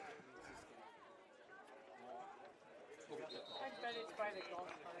boss.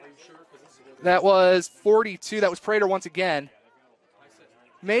 That was 42. That was Prater once again.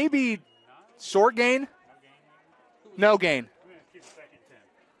 Maybe short gain? No gain.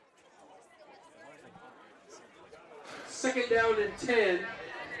 2nd down and 10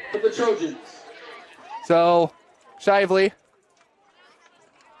 for the Trojans. So, Shively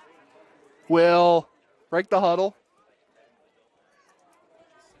will break the huddle.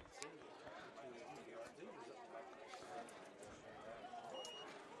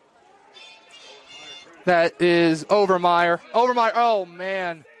 That is Overmeyer. Overmeyer, oh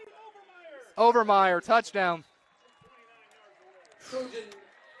man. Overmeyer, touchdown. Trojan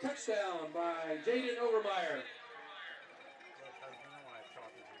touchdown by Jaden Overmeyer.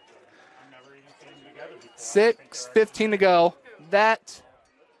 6:15 to go. That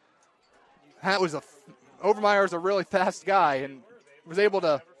was Overmeyer is a really fast guy and was able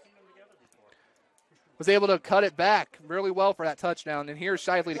to cut it back really well for that touchdown. And here's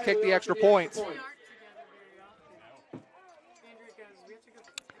Shively to kick the extra point.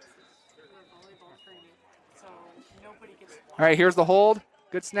 All right, here's the hold.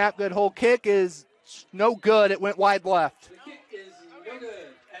 Good snap, good hold. Kick is no good. It went wide left. The kick is no good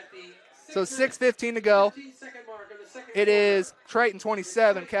at the So 6:15 to go. It is Triton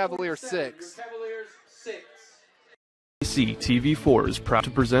 27, Cavaliers 6. Cavaliers 6. RTC TV4 is proud to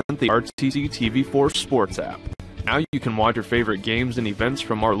present the RTC TV4 Sports app. Now you can watch your favorite games and events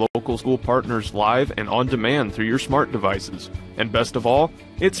from our local school partners live and on demand through your smart devices. And best of all,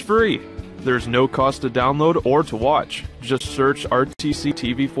 it's free. There's no cost to download or to watch. Just search RTC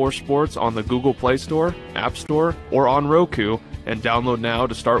TV4 Sports on the Google Play Store, App Store, or on Roku, and download now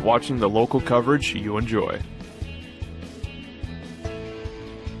to start watching the local coverage you enjoy.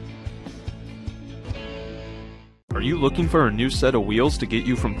 Are you looking for a new set of wheels to get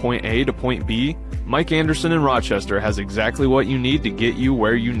you from point A to point B? Mike Anderson in Rochester has exactly what you need to get you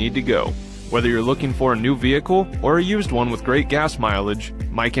where you need to go. Whether you're looking for a new vehicle or a used one with great gas mileage,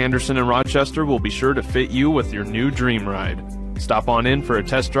 Mike Anderson in Rochester will be sure to fit you with your new dream ride. Stop on in for a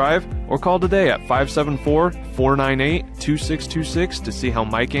test drive or call today at 574-498-2626 to see how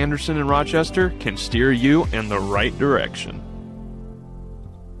Mike Anderson in Rochester can steer you in the right direction.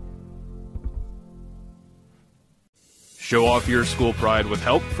 Show off your school pride with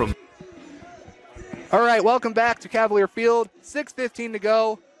help from... All right, welcome back to Cavalier Field. 6:15 to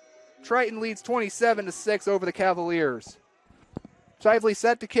go. Triton leads 27-6 over the Cavaliers. Shively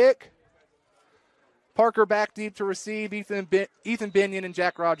set to kick. Parker back deep to receive. Ethan Binion and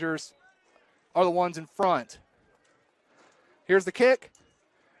Jack Rogers are the ones in front. Here's the kick.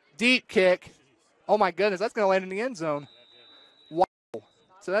 Deep kick. Oh my goodness, that's going to land in the end zone. Wow.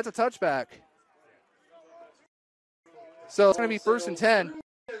 So that's a touchback. So it's going to be 1st and 10.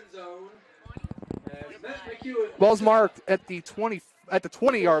 Ball's marked at the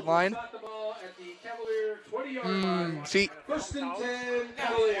 20-yard line. See,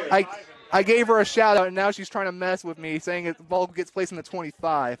 I gave her a shout out and now she's trying to mess with me, saying the ball gets placed in the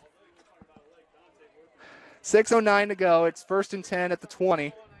 25. 6:09 to go. It's 1st and 10 at the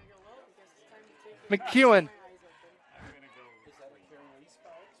 20. McEwen.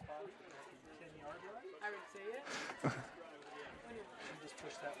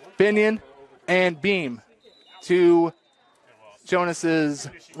 Binion and Beam to Jonas's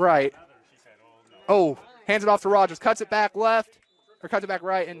right. Oh, hands it off to Rogers. Cuts it back left, or cuts it back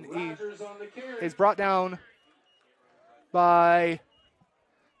right, and he is brought down by, I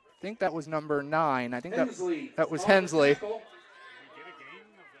think that was number 9. I think that was Hensley.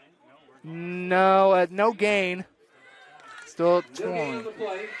 No, no gain. Still 20. On the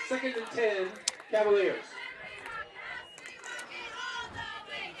play. 2nd and 10, Cavaliers.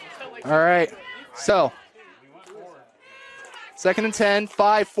 All right, so 2nd and 10,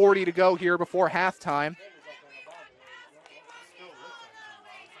 5:40 to go here before halftime.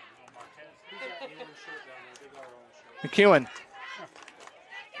 McEwen.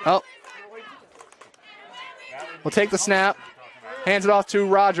 Oh. We'll take the snap. Hands it off to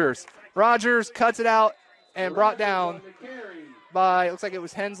Rogers. Rogers cuts it out and brought down by, looks like it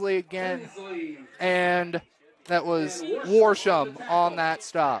was Hensley again. And that was Warsham on that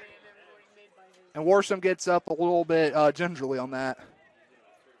stop. And Warsham gets up a little bit gingerly on that.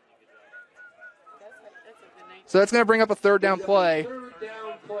 So that's going to bring up a 3rd down play.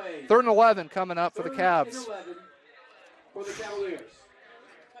 3rd and 11 coming up for the Cavs.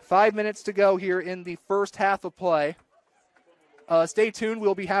 5 minutes to go here in the first half of play. Stay tuned.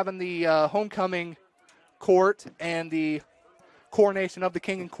 We'll be having the homecoming court and the coronation of the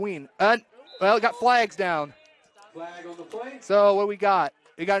king and queen. Well, we got flags down. Flag on the play. So what we got?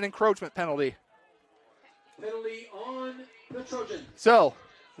 We got an encroachment penalty. Penalty on the Trojans. So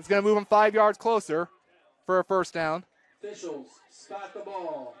it's going to move them 5 yards closer for a 1st down. Officials spot the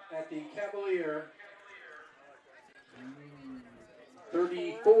ball at the Cavalier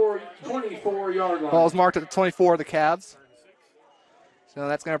 24-yard line. Ball's marked at the 24 of the Cavs. So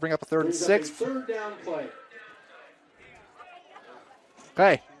that's going to bring up a 3rd and 6. 3rd down play.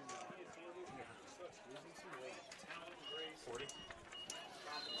 Okay.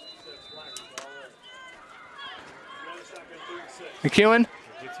 McEwen,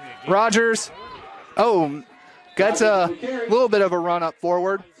 Rogers. Oh, gets a little bit of a run up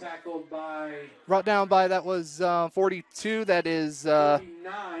forward. Brought down by, that was 42. That is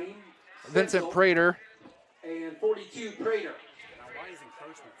Vincent Prater. And 42, Prater.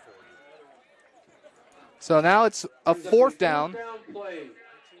 So now it's a 4th down.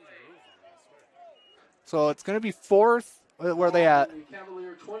 So it's going to be 4th. Where are they at?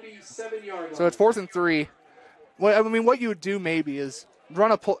 So it's 4th and 3. Well, I mean, what you would do maybe is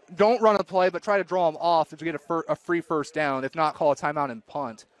don't run a play, but try to draw them off to get a free 1st down. If not, call a timeout and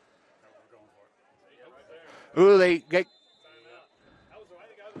punt. Ooh, they get...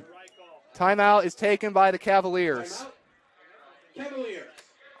 Timeout is taken by the Cavaliers.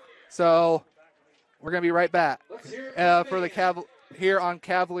 So we're going to be right back for the here on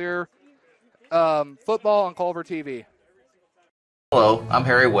Cavalier football on Culver TV. Hello, I'm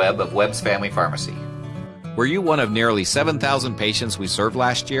Harry Webb of Webb's Family Pharmacy. Were you one of nearly 7,000 patients we served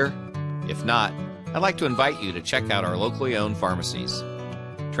last year? If not, I'd like to invite you to check out our locally owned pharmacies.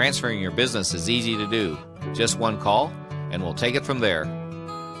 Transferring your business is easy to do. Just one call, and we'll take it from there.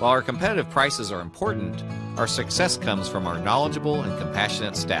 While our competitive prices are important, our success comes from our knowledgeable and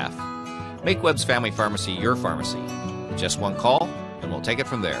compassionate staff. Make Webb's Family Pharmacy your pharmacy. Just one call, and we'll take it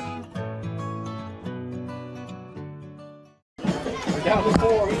from there.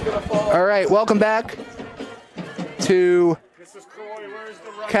 All right, welcome back to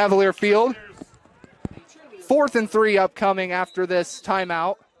Cavalier Field. 4th and 3 upcoming after this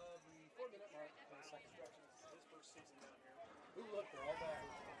timeout.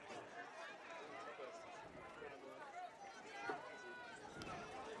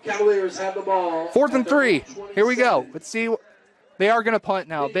 Cavaliers have the ball. 4th and 3. Here we go. Let's see. They are going to punt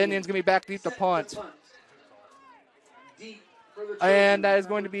now. Binion's going to be back deep to punt. And that is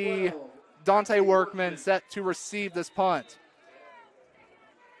going to be Dante Workman set to receive this punt.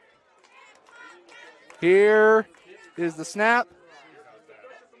 Here is the snap.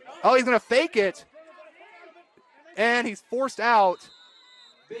 Oh, he's going to fake it. And he's forced out.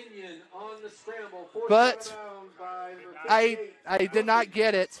 But I did not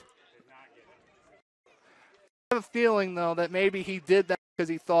get it. I have a feeling, though, that maybe he did that because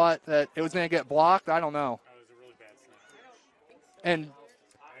he thought that it was going to get blocked. I don't know. And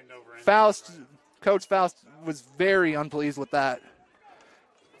Coach Faust was very unpleased with that.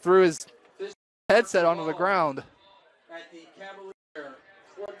 Threw his headset onto the ground.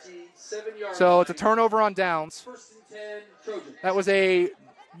 So it's a turnover on downs. That was a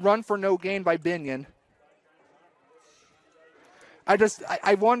run for no gain by Binion.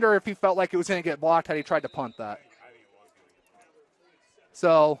 I wonder if he felt like it was going to get blocked had he tried to punt that.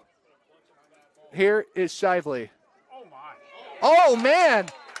 So here is Shively. Oh, man.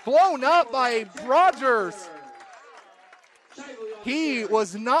 Blown up by Rogers. He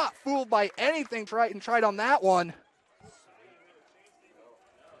was not fooled by anything Triton tried on that one.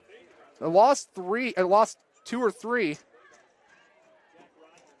 It lost 2 or 3.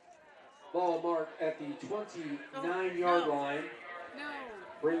 Ball marked at the 29-yard line.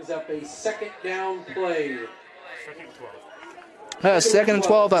 Brings up a 2nd down play. 2nd and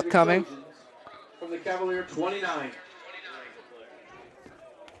 12 upcoming. From the Cavalier 29.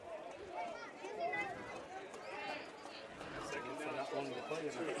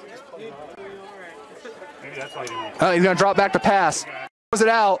 He's going to drop back to pass. Throws it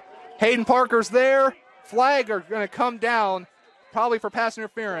out. Hayden Parker's there. Flag are going to come down, probably for pass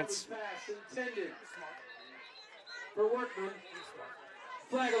interference. For Workman.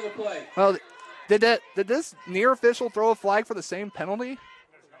 Flag on the play. Well, did this near official throw a flag for the same penalty?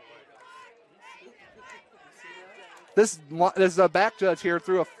 This back judge here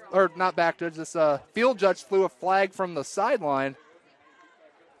threw not back judge, this field judge threw a flag from the sideline.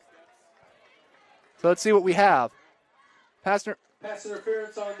 So let's see what we have. Pass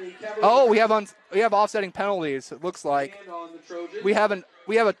interference on the Cavaliers. Oh, we have offsetting penalties. It looks like we have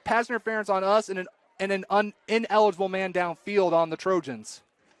a pass interference on us and an ineligible man downfield on the Trojans.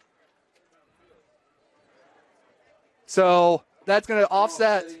 So that's going to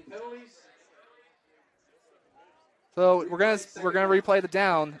offset. So we're gonna replay the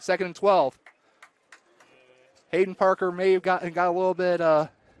down. 2nd and 12. Hayden Parker may have got a little bit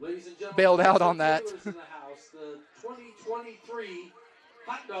bailed out on that. The 2023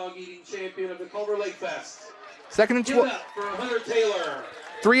 hot dog eating champion of the Culver Lake Fest. 2nd and 12. For Hunter Taylor.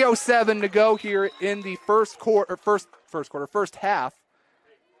 3:07 to go here in the first half.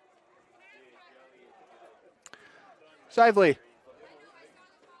 Shively.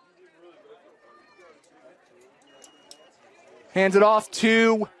 Hands it off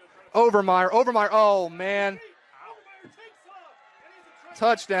to Overmeyer. Overmeyer, oh man.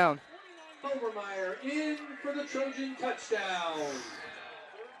 Touchdown. Overmeyer in for the Trojan touchdown.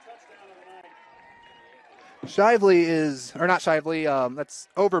 Shively is, or not Shively, that's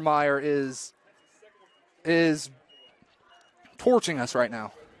Overmeyer is torching us right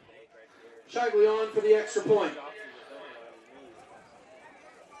now. Shively on for the extra point.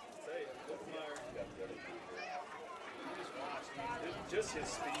 Just his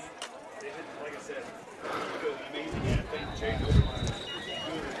speed. Like I said, amazing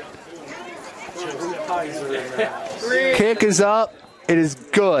athlete. Kick is up. It is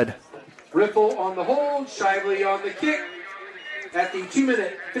good. Riffle on the hold. Shively on the kick. At the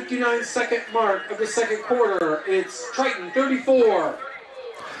 2-minute, 59-second mark of the second quarter, it's Triton 34.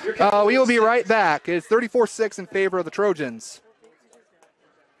 We will be right back. It's 34-6 in favor of the Trojans.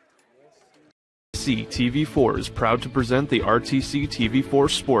 RTC TV4 is proud to present the RTC TV4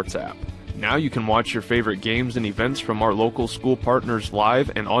 Sports app. Now you can watch your favorite games and events from our local school partners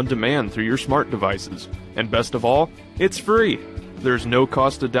live and on demand through your smart devices. And best of all, it's free. There's no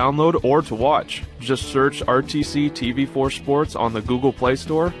cost to download or to watch. Just search RTC TV4 Sports on the Google Play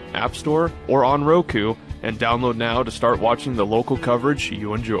Store, App Store, or on Roku, and download now to start watching the local coverage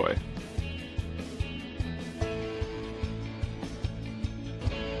you enjoy.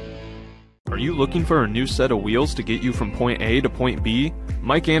 Are you looking for a new set of wheels to get you from point A to point B?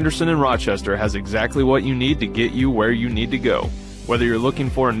 Mike Anderson in Rochester has exactly what you need to get you where you need to go. Whether you're looking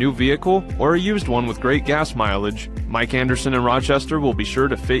for a new vehicle or a used one with great gas mileage, Mike Anderson in Rochester will be sure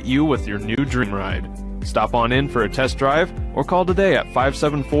to fit you with your new dream ride. Stop on in for a test drive or call today at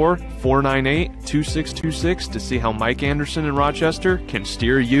 574-498-2626 to see how Mike Anderson in Rochester can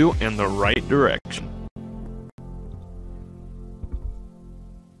steer you in the right direction.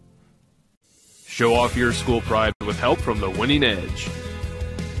 Show off your school pride with help from the Winning Edge.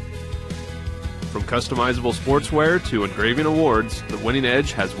 From customizable sportswear to engraving awards, the Winning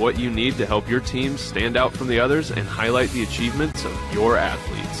Edge has what you need to help your team stand out from the others and highlight the achievements of your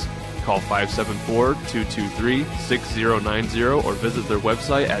athletes. Call 574-223-6090 or visit their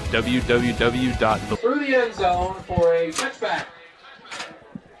website at www. Through the end zone for a touchback.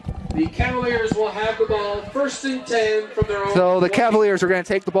 The Cavaliers will have the ball 1st and 10 from their own. So the Cavaliers are going to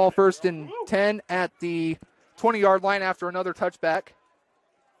take the ball 1st and 10 at the 20-yard line after another touchback.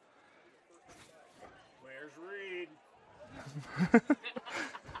 Where's Reed? Where's he at?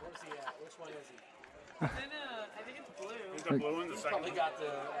 Which one is he? I think it's blue. Is the blue in the second? Probably got the.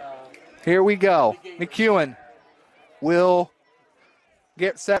 Here we go. McEwen will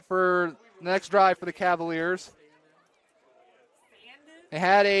get set for the next drive for the Cavaliers. They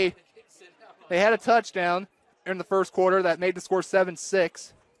had a touchdown in the first quarter that made the score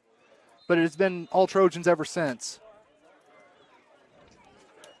 7-6, but it has been all Trojans ever since.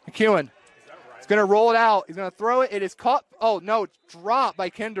 McEwen is going to roll it out. He's going to throw it. It is caught. Oh, no, it's dropped by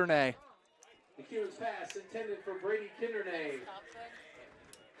Kindernay. McEwen's pass intended for Brady Kindernay.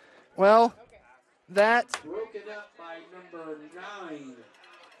 Well, that. Broken up by number 9. You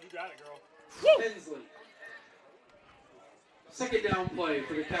got it, girl. Hensley. Second down play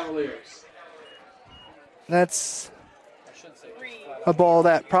for the Cavaliers. That's a ball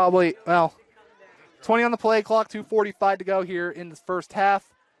that probably, 20 on the play clock, 2:45 to go here in the first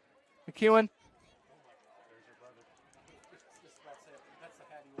half. McEwen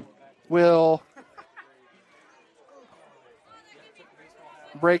will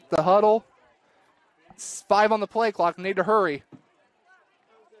break the huddle. It's 5 on the play clock. Need to hurry.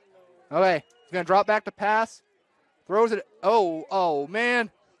 Okay, he's going to drop back to pass. Throws it. Oh,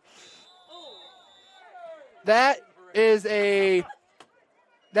 man. That's a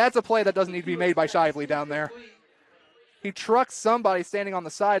play that doesn't need to be made by Shively down there. He trucks somebody standing on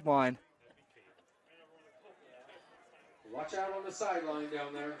the sideline. Watch out on the sideline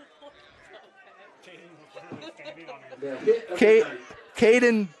down there.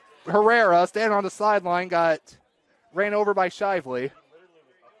 Caden Herrera standing on the sideline ran over by Shively.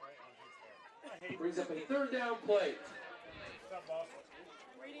 Brings up a 3rd down play.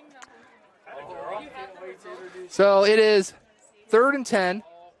 So it is 3rd and 10.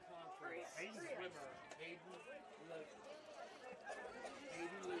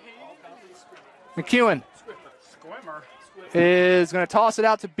 McEwen is going to toss it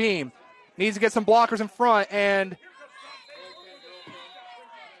out to Beam. Needs to get some blockers in front and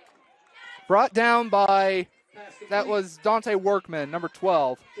brought down by, that was Dante Workman, number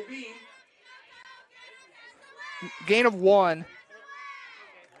 12. Gain of 1.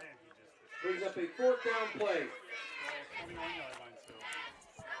 Brings up a 4th down play.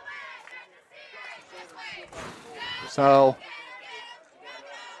 So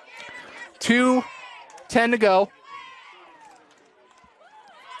 2:10 to go.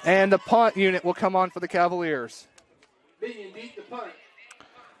 And the punt unit will come on for the Cavaliers. Binion beat the punt.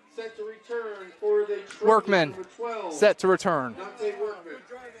 Set to return for the Triton, Workman number 12. set to return. Dante Workman.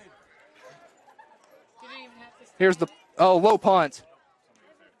 Here's the low punt.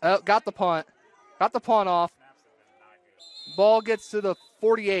 Got the punt. Got the punt off. Ball gets to the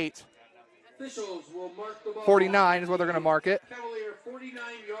 48. Officials will mark the ball. 49 is where they're going to mark it. Cavalier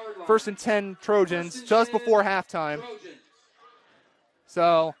 49-yard line. 1st and 10 Trojans just before halftime. Trojans.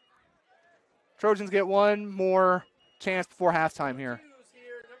 So Trojans get one more chance before halftime here.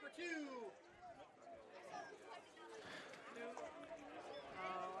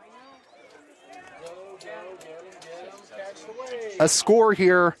 A score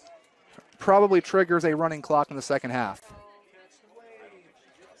here probably triggers a running clock in the second half.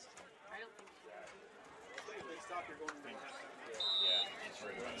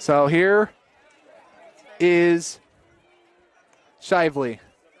 So here is Shively.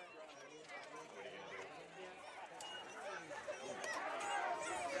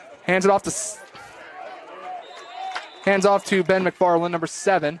 Hands off to Ben McFarland, number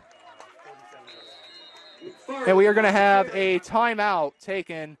 7. And we are going to have a timeout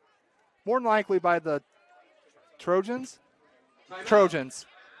taken more than likely by the Trojans. Trojans.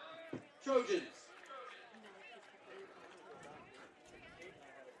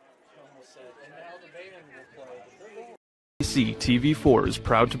 RTC TV4 is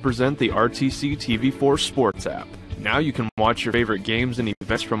proud to present the RTC TV4 Sports app. Now you can watch your favorite games and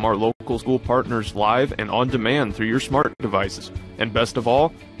events from our local school partners live and on demand through your smart devices. And best of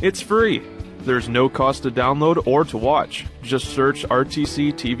all, it's free. There's no cost to download or to watch. Just search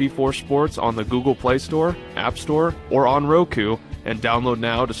RTC TV4 Sports on the Google Play Store, App Store, or on Roku, and download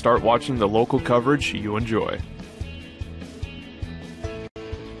now to start watching the local coverage you enjoy.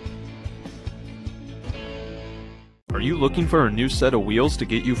 Are you looking for a new set of wheels to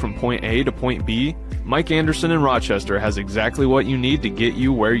get you from point A to point B? Mike Anderson in Rochester has exactly what you need to get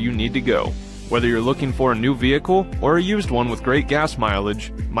you where you need to go. Whether you're looking for a new vehicle or a used one with great gas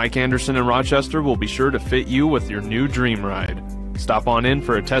mileage, Mike Anderson in Rochester will be sure to fit you with your new dream ride. Stop on in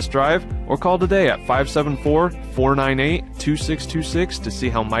for a test drive or call today at 574-498-2626 to see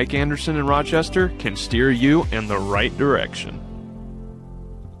how Mike Anderson in Rochester can steer you in the right direction.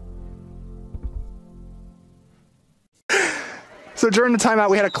 So during the timeout,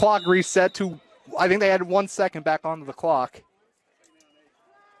 we had a clock reset to, I think they had 1 second back onto the clock.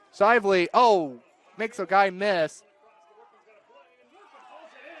 Shively, makes a guy miss.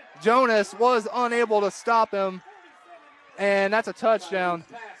 Jonas was unable to stop him, and that's a touchdown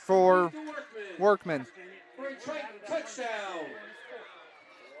for Workman.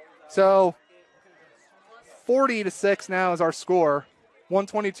 So 40-6 now is our score.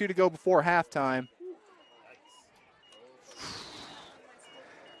 1:22 to go before halftime.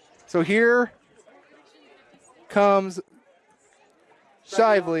 So here comes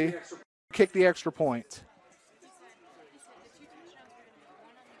Shively, kick the extra point.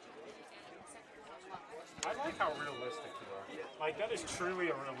 I like how realistic you are. Like, that is truly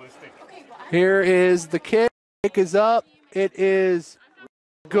a realistic. Here is the kick. Kick is up. It is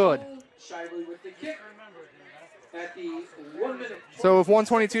good. Shively with the kick at the 1 minute. So with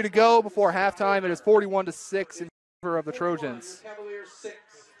 1:22 to go before halftime, it is 41-6 in favor of the Trojans.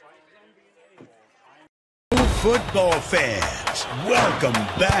 Football fans, welcome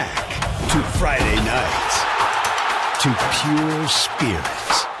back to Friday night, to pure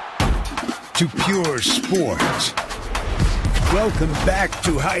spirits, to pure sports. Welcome back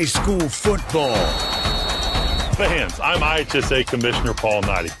to high school football. Fans, I'm IHSA Commissioner Paul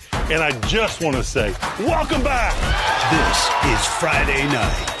Knighty, and I just want to say, welcome back! This is Friday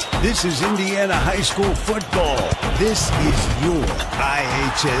night. This is Indiana high school football. This is your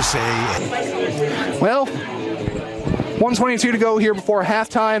IHSA. Well, 1:22 to go here before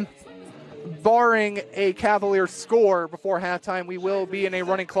halftime. Barring a Cavalier score before halftime, we will be in a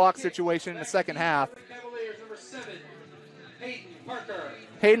running clock situation in the second half.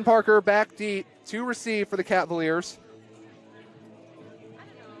 Hayden Parker back deep to receive for the Cavaliers.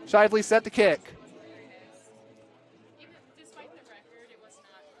 Shively set the kick.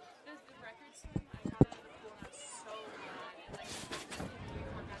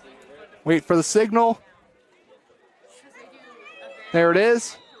 Wait for the signal. There it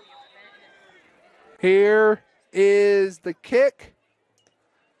is. Here is the kick.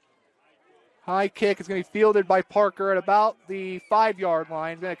 High kick is going to be fielded by Parker at about the 5-yard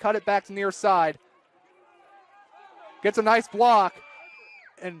line. He's going to cut it back to near side. Gets a nice block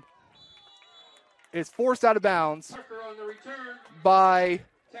and is forced out of bounds by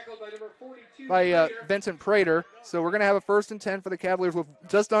Vincent Prater. So we're going to have a 1st and 10 for the Cavaliers with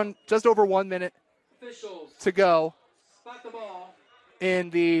just over 1 minute to go in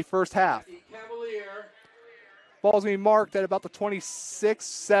the first half. Ball's going to be marked at about the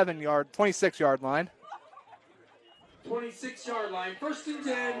 26-yard line. 26-yard line, 1st and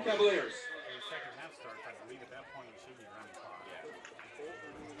 10, Cavaliers.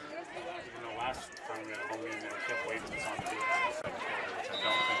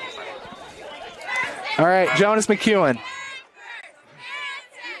 All right, Jonas McEwen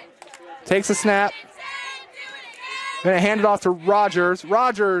takes a snap. Going to hand it off to Rogers.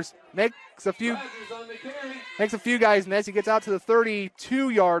 Rogers makes a few guys miss. He gets out to the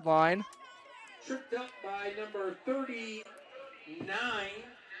 32-yard line. Tripped up by number 39,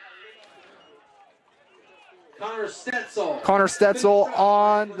 Connor Stetzel. Connor Stetzel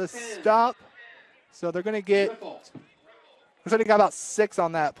on the stop. So they're going to get, looks like they got about 6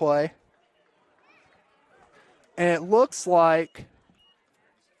 on that play. And it looks like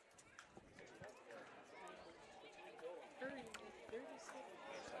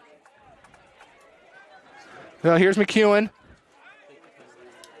well, here's McEwen.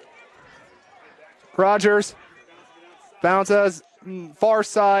 Rogers bounces far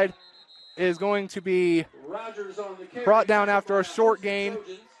side, is going to be brought down after a short gain,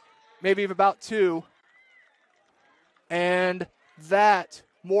 maybe of about 2. And that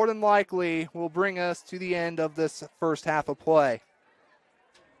more than likely will bring us to the end of this first half of play.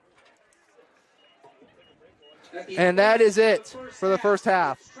 And that is it for the first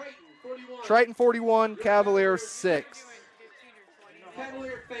half. Triton 41, Cavaliers 6.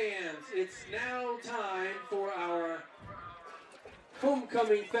 Cavalier fans, it's now time for our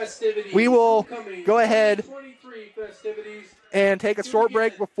homecoming festivities. We will Homecoming go ahead 2023 festivities. and take a short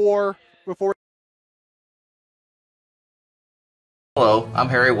break before. Hello, I'm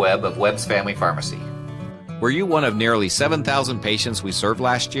Harry Webb of Webb's Family Pharmacy. Were you one of nearly 7,000 patients we served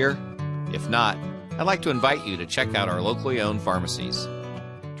last year? If not, I'd like to invite you to check out our locally owned pharmacies.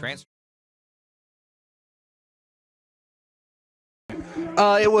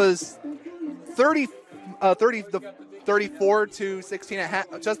 It was 34 to 16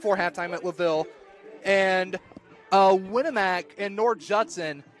 just before halftime at LaVille, and Winnemac and North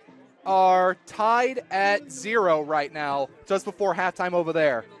Judson are tied at 0 right now, just before halftime over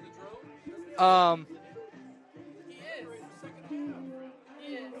there.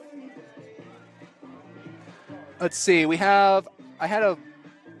 Let's see. I had a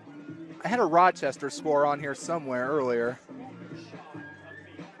Rochester score on here somewhere earlier.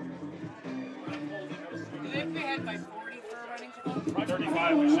 Do they had by 40 for a running club?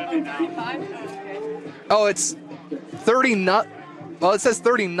 35, we should be now. 35? Okay. Oh, it's 30 Well, it says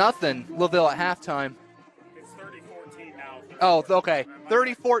 30-0 LaVille at halftime. It's 30-14 now. Oh, okay.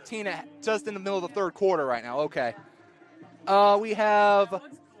 30-14 just in the middle of the third quarter right now. Okay. We have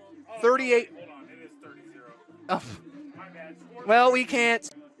 38. Hold on, it is 30-0. Oh. My bad. Well, we can't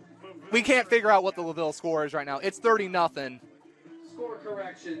figure out what the LaVille score is right now. It's 30-0. Score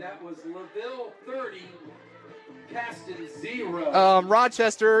correction. That was LaVille 30, Caston 0.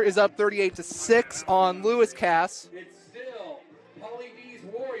 Rochester is up 38-6 on Lewis Cass. It's still Holly D's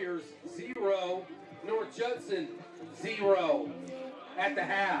Warriors 0, North Judson 0 at the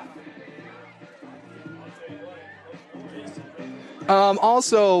half.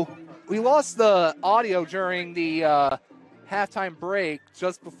 Also, we lost the audio during the halftime break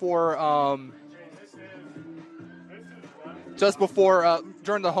just before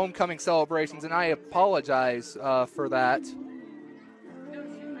during the homecoming celebrations, and I apologize for that.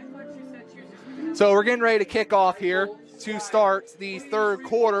 So we're getting ready to kick off here to start the third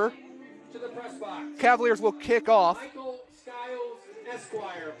quarter. Cavaliers will kick off. Michael Skiles,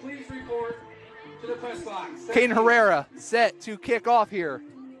 Esquire, please report to the press box. Caden Herrera set to kick off here.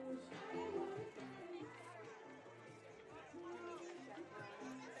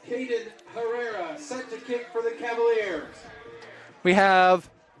 Caden Herrera set to kick for the Cavaliers. We have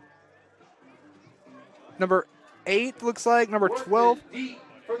number 8, looks like, number 12. Workman deep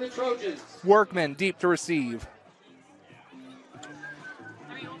for the Trojans. Workman deep to receive.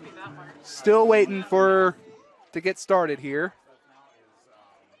 Still waiting to get started here.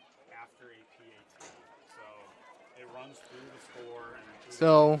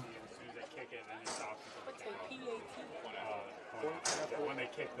 So when they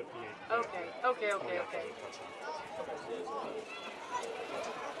kick the PAT. Okay.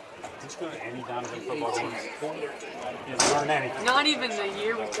 Who's going to any Donovan football games? Learn anything. Not even the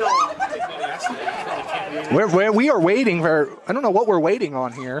year we go. we are waiting for, I don't know what we're waiting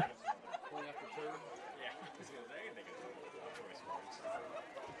on here.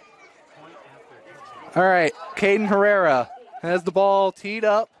 All right, Caden Herrera has the ball teed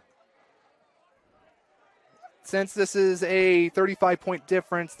up. Since this is a 35-point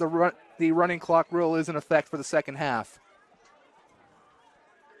difference, the running clock rule is in effect for the second half.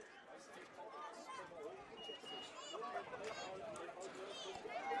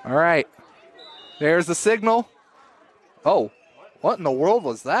 All right, there's the signal. Oh, what in the world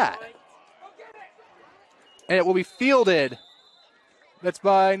was that? And it will be fielded. That's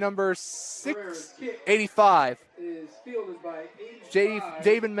by number 685. Is fielded by 85.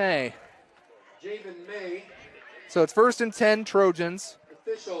 Javen May. Javen May. So it's 1st and 10 Trojans.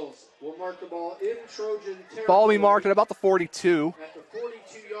 Officials will mark the ball in Trojan territory. Ball will be marked at about the 42. At the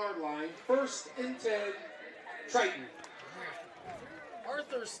 42-yard line. 1st and 10, Triton.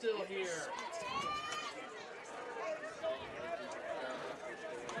 Arthur's still here.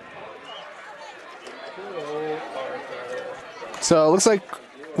 So it looks like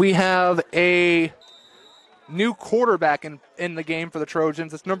we have a new quarterback in the game for the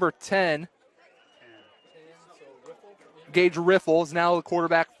Trojans. It's number 10. Gage Riffle is now the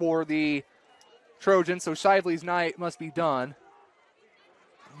quarterback for the Trojans, so Shively's night must be done.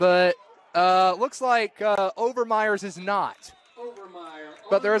 But looks like Overmyers is not.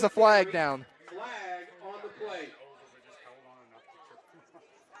 But there is a flag down. Flag on the play.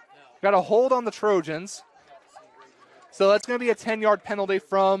 Got a hold on the Trojans. So that's going to be a 10-yard penalty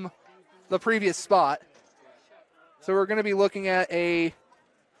from the previous spot. So we're going to be looking at a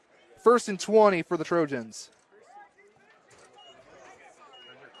 1st and 20 for the Trojans.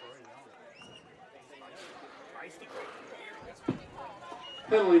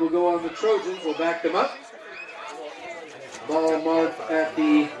 Penalty will go on the Trojans. We'll back them up. Ball marked at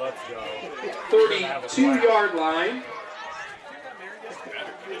the 32-yard line.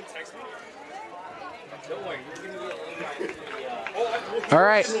 All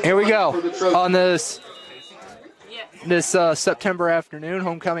right, here we go on this September afternoon,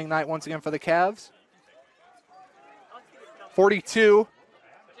 homecoming night once again for the Cavs. 42.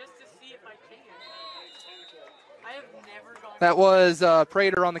 That was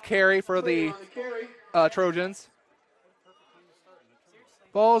Prater on the carry for the Trojans.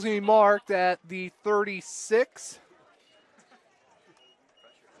 Ball's going to be marked at the 36.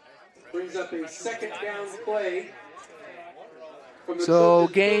 Brings up a second down play. So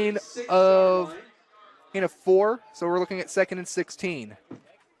gain of 4. So we're looking at 2nd and 16.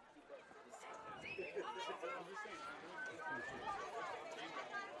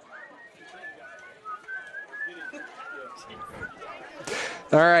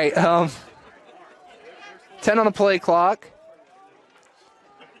 All right. 10 on the play clock.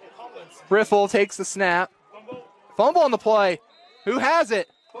 Riffle takes the snap. Fumble on the play. Who has it?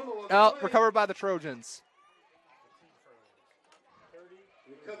 Out, recovered by the Trojans.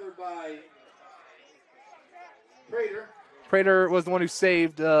 Recovered by Prater. Prater was the one who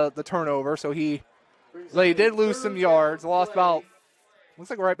saved the turnover, so they did lose some yards. Lost about, looks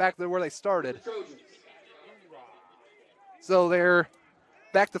like right back to where they started. So they're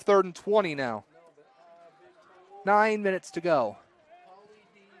back to 3rd and 20 now. 9 minutes to go.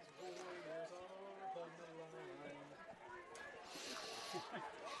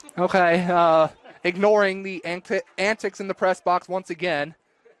 Okay, ignoring the antics in the press box once again.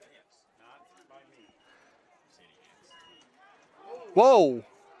 Whoa.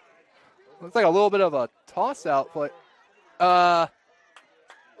 Looks like a little bit of a toss-out, but Overmeyer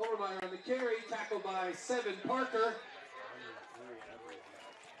on the carry, tackled by 7 Parker.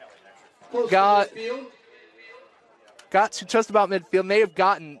 Got to just about midfield. May have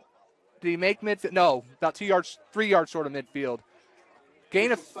gotten, did he make midfield? No, about 2 yards, 3 yards short of midfield.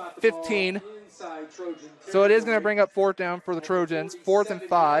 Gain of 15. So it is going to bring up 4th down for the Trojans. 4th and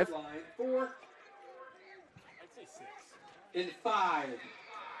 5. 4th and 5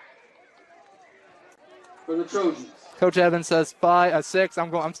 for the Trojans. Coach Evans says 6.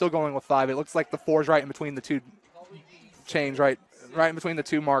 I'm still going with 5. It looks like the 4 is right in between the two chains, right in between the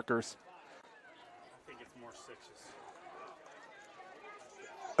two markers.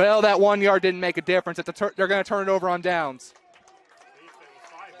 Well, that 1 yard didn't make a difference. They're going to turn it over on downs.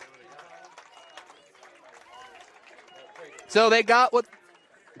 So they got what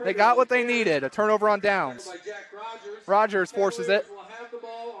they needed. A turnover on downs. Rogers forces it.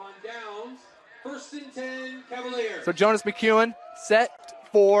 First and 10, Cavaliers. So Jonas McEwen set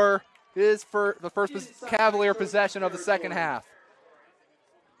for the first Cavalier possession of the second half.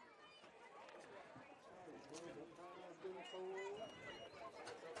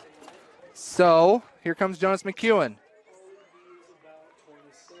 So here comes Jonas McEwen.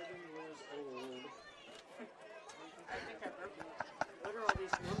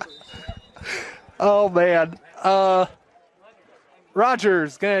 Oh, man.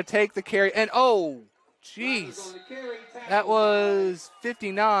 Rogers going to take the carry. And, oh, jeez. That was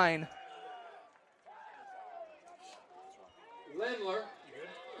 59.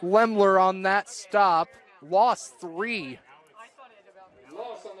 Lemler on that stop. Lost 3.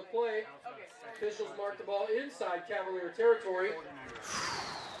 Loss on the play. Officials marked the ball inside Cavalier territory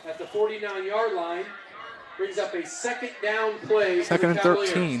at the 49-yard line. Brings up a second down play. 2nd and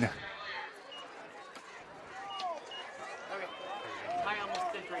 13.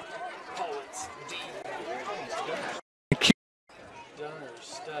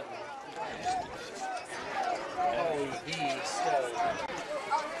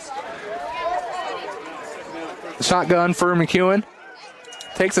 Shotgun for McEwen.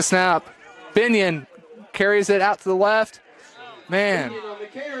 Takes a snap. Binion carries it out to the left. Man.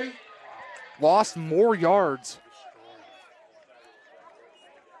 Lost more yards.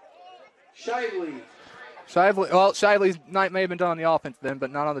 Shively's night may have been done on the offensive end, but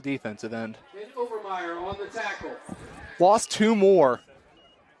not on the defensive end. And Overmeyer on the tackle. Lost 2 more.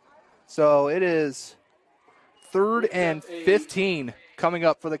 So it is 3rd and 15 coming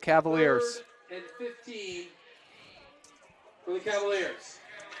up for the Cavaliers. 3rd and 15 for the Cavaliers.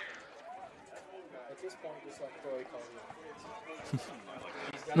 At this point, just like Troy called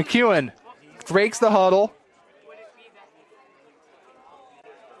McEwen breaks the huddle. What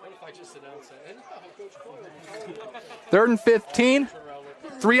if I just announced it? 3rd and 15.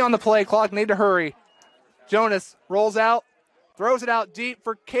 3 on the play clock. Need to hurry. Jonas rolls out. Throws it out deep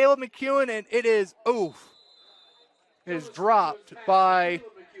for Caleb McEwen, and it is, oof. It is dropped by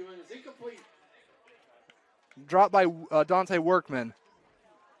Dante Workman.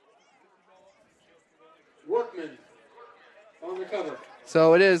 Workman on the cover.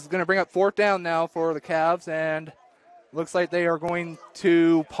 So it is going to bring up 4th down now for the Cavs, and looks like they are going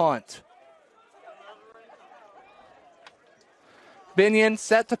to punt. Binion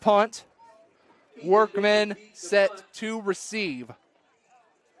set to punt. Workman set to receive.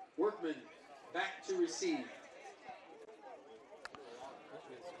 Workman back to receive.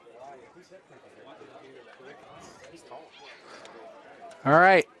 All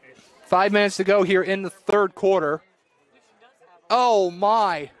right. 5 minutes to go here in the 3rd quarter. Oh,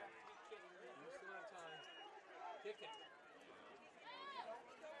 my.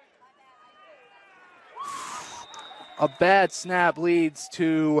 A bad snap leads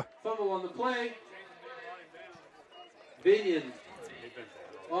to... Fumble on the play. Binion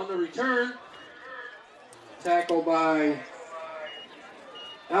on the return. Tackle by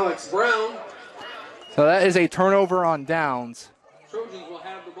Alex Brown. So that is a turnover on downs. Trojans will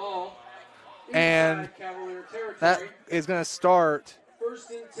have the ball. And Cavalier territory. that is going to start 1st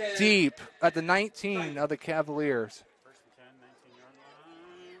and 10. deep at the 19 of the Cavaliers.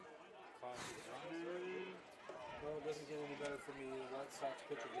 Well, it doesn't get any better for me. The White Sox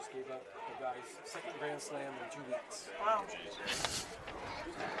pitcher just gave up the guy's 2nd grand slam in 2 weeks. Wow.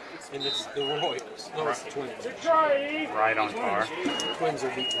 And it's the Royals. No, it's the Twins. Right on par. The Twins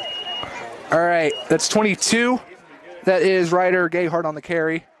are beaten. All right, that's 22. That is Ryder Gayhart on the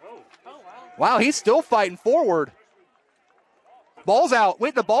carry. Wow, he's still fighting forward. Ball's out.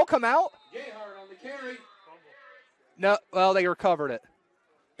 Wait, the ball come out? Gayhart on the carry. No, well, they recovered it.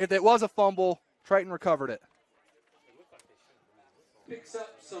 If it was a fumble, Triton recovered it. Picks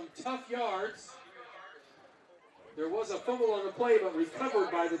up some tough yards. There was a fumble on the play, but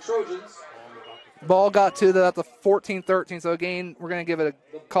recovered by the Trojans. Ball got to the 14-13, so again, we're going to give it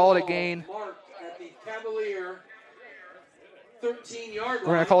a call it a gain. Marked at the Cavalier 13-yard line.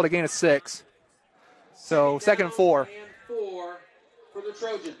 We're going to call it a gain of 6. So 2nd and 4. And 4 for the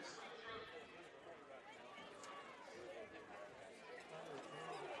Trojans.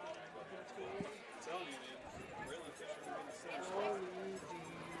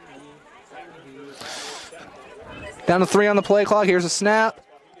 Down to 3 on the play clock. Here's a snap.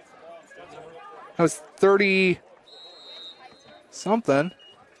 That was 30-something.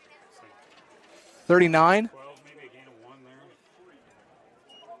 39.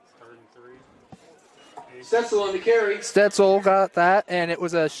 Stetzel on the carry. Stetzel got that, and it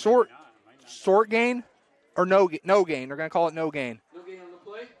was a short gain, or no gain. They're going to call it no gain. No gain on the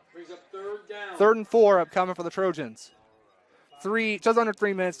play. Brings up 3rd down. 3rd and 4 upcoming for the Trojans. Just under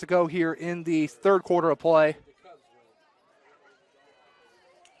 3 minutes to go here in the 3rd quarter of play.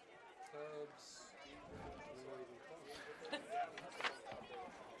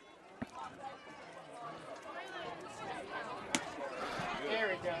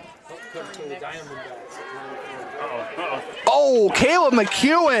 Oh, Caleb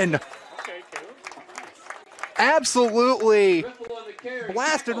McEwen. Absolutely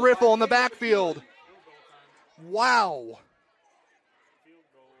blasted Riffle in the backfield. Wow.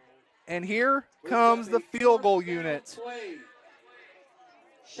 And here comes the field goal unit.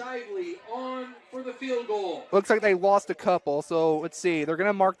 Shively on for the field goal. Looks like they lost a couple, so let's see. They're going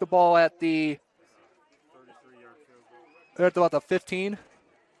to mark the ball at the... They're at about the 15,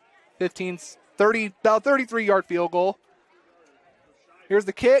 30, about 33-yard field goal. Here's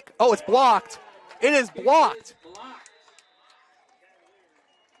the kick. Oh, it's blocked. It is blocked.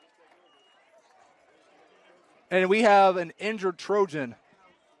 And we have an injured Trojan.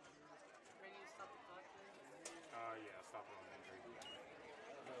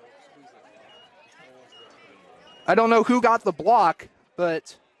 I don't know who got the block,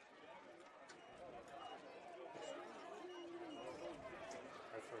 but...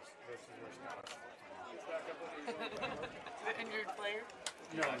 The injured player?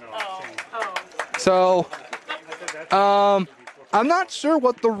 No. So, I'm not sure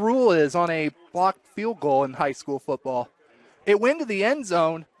what the rule is on a blocked field goal in high school football. It went to the end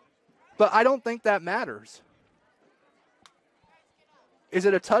zone, but I don't think that matters. Is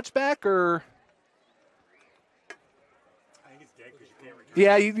it a touchback or? I think it's dead because you can't return.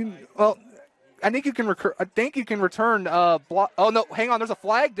 Yeah, you can. Well, I think you can. I think you can return. Block. Oh no! Hang on. There's a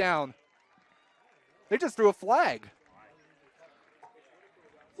flag down. They just threw a flag.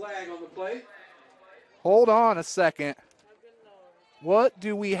 Flag on the play. Hold on a second. What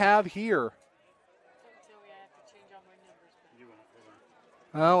do we have here?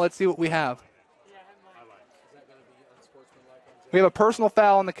 Well, let's see what we have. We have a personal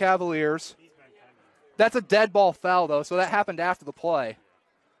foul on the Cavaliers. That's a dead ball foul, though, so that happened after the play.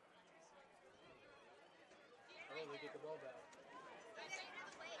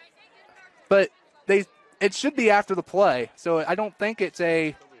 But it should be after the play, so I don't think it's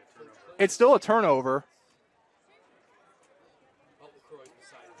still a turnover.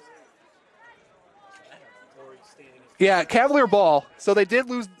 Yeah, Cavalier ball. So they did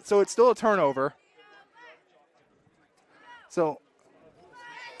lose, so it's still a turnover. So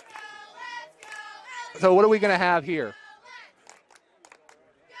what are we going to have here?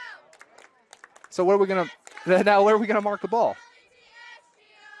 So where are we going to mark the ball?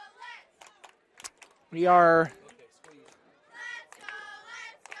 We are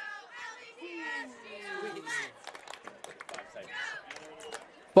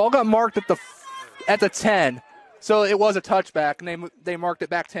ball got marked at the 10. So it was a touchback, and they marked it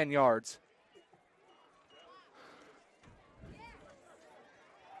back 10 yards.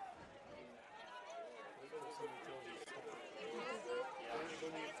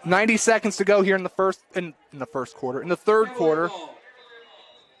 $90 seconds to go here in the third quarter.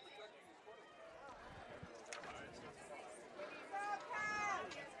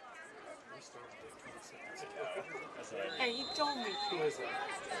 Hey, you told me.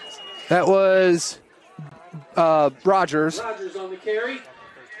 That was Rogers. Rogers on the carry.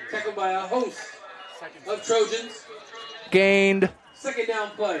 Tackled by a host of Trojans. Gained second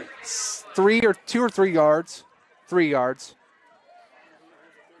down play. 3 yards. 3 yards.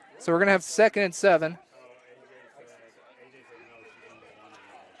 So we're going to have 2nd and 7.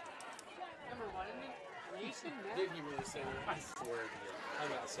 Didn't he really say that? I swear to you. I'm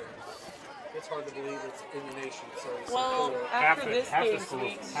not saying that. It's hard to believe it's in the nation. So well, after this game's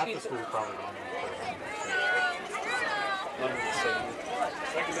week, half the school probably don't know.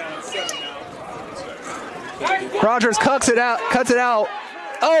 Second down and 7 now. Rogers cuts it out.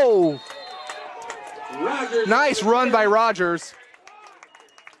 Oh! Rogers. Nice run by Rogers.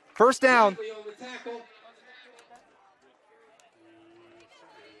 First down.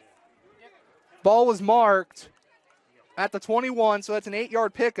 Ball was marked at the 21, so that's an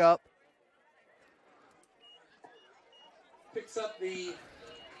 8-yard pickup. Picks up the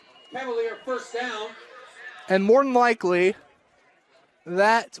Cavalier first down. And more than likely,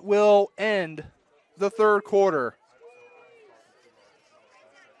 that will end the third quarter.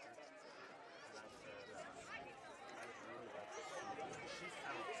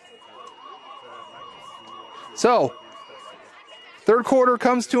 So, third quarter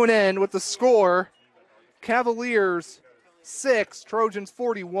comes to an end with the score, Cavaliers 6, Trojans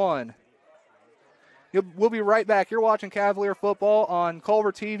 41. We'll be right back. You're watching Cavalier football on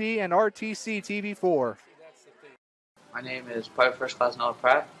Culver TV and RTC TV4. My name is Private First Class Noah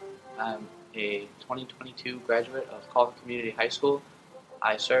Pratt. I'm a 2022 graduate of Culver Community High School.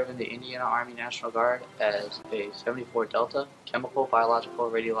 I serve in the Indiana Army National Guard as a 74 Delta, chemical, biological,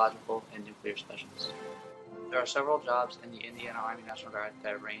 radiological, and nuclear specialist. There are several jobs in the Indiana Army National Guard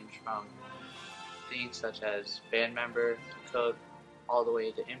that range from things such as band member to cook, all the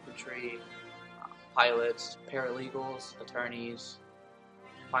way to infantry, pilots, paralegals, attorneys,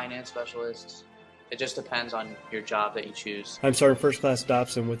 finance specialists. It just depends on your job that you choose. I'm Sergeant First Class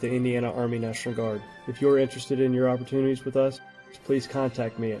Dobson with the Indiana Army National Guard. If you're interested in your opportunities with us, please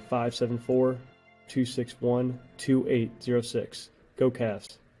contact me at 574-261-2806. Go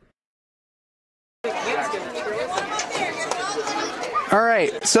Cavs. All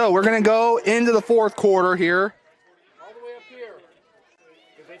right, so we're going to go into the fourth quarter here. All the way up here.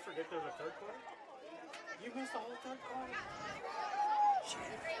 Did they forget there's a third quarter? You missed the whole third quarter?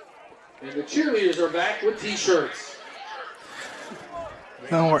 And the cheerleaders are back with T-shirts.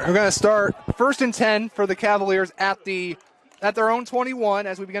 No, we're going to start 1st and 10 for the Cavaliers at their own 21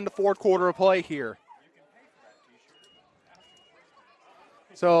 as we begin the fourth quarter of play here.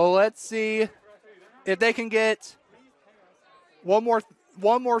 So let's see if they can get one more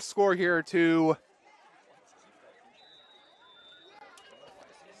score here to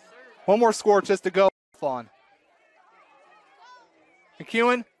one more score just to go on.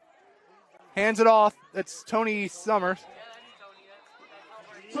 McEwen hands it off. That's Tony Summers.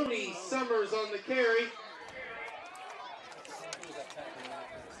 Tony Summers on the carry.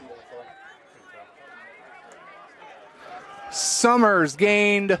 Summers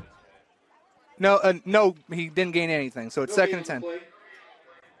gained no, he didn't gain anything. So it's 2nd and 10.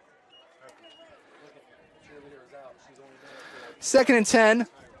 2nd and 10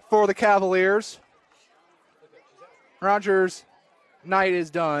 for the Cavaliers. Rogers' night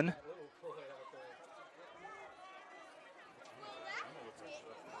is done.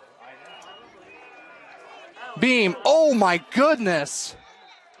 Beam. Oh my goodness.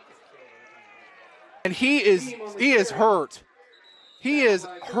 And And he is hurt. He is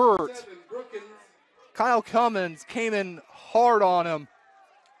hurt. Kyle Cummins came in hard on him.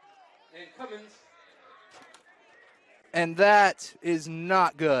 And that is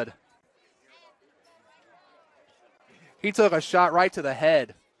not good. He took a shot right to the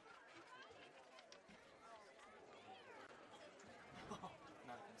head.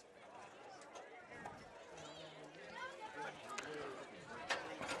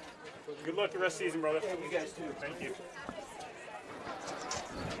 Good luck the rest of the season, brother. You guys too. Thank you.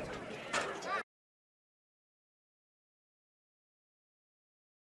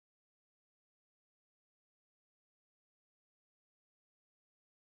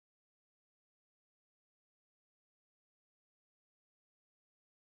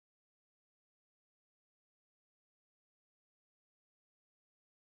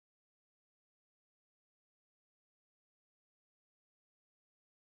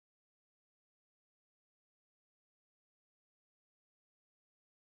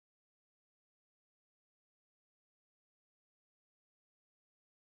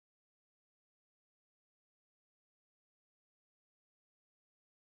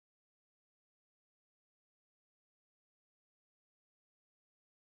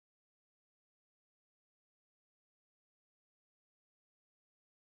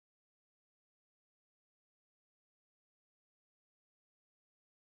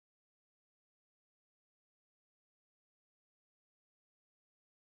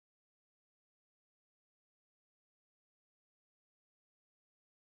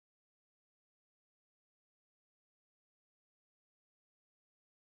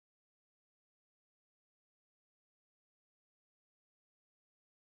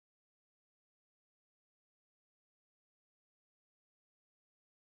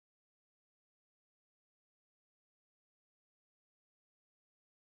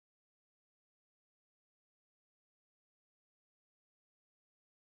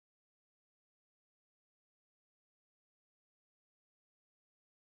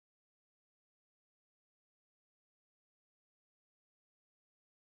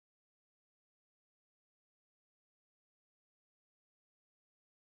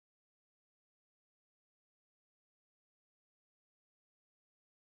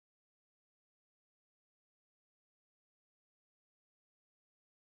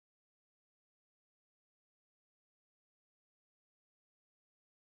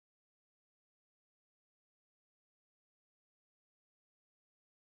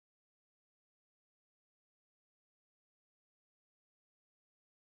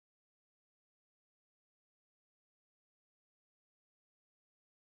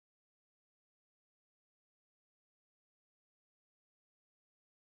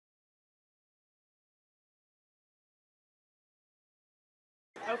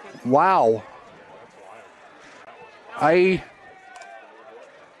 Wow. I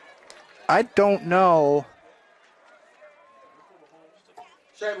don't know.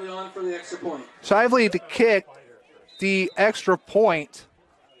 Shively on for the extra point. Shively to kick the extra point.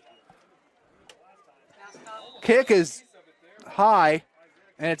 Kick is high,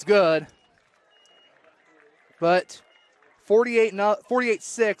 and it's good. But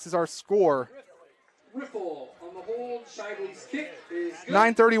 48-6 is our score. Riffle on the hold. Shively's kick is good.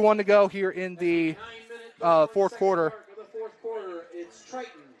 9:31 to go here in the fourth quarter. The fourth quarter, it's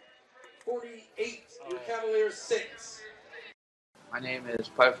Triton 48, your Cavaliers 6. My name is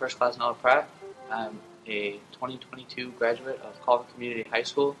Private First Class Noah Pratt. I'm a 2022 graduate of Culver Community High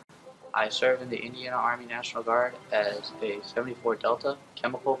School. I serve in the Indiana Army National Guard as a 74 Delta,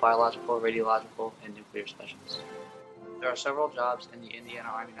 chemical, biological, radiological, and nuclear specialist. There are several jobs in the Indiana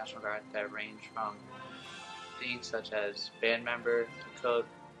Army National Guard that range from things such as band member to cook,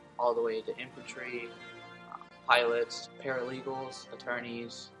 all the way to infantry, pilots, paralegals,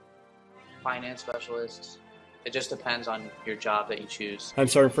 attorneys, finance specialists. It just depends on your job that you choose. I'm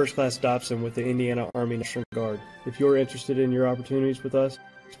Sergeant First Class Dobson with the Indiana Army National Guard. If you're interested in your opportunities with us,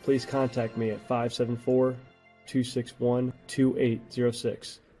 please contact me at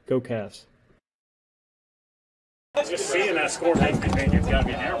 574-261-2806. Go Cavs. Just seeing that score makes me think it's got to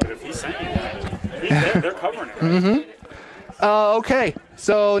be there, but if he's saying that, they're covering it. Right? Okay,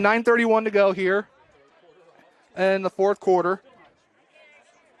 so 9:31 to go here in the fourth quarter.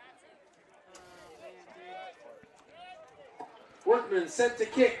 Workman set to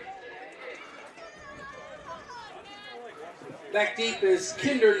kick. Back deep is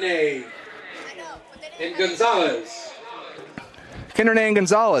Kindernay and Gonzalez. Kindernay and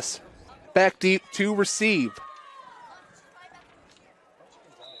Gonzalez back deep to receive.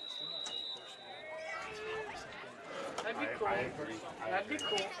 That'd be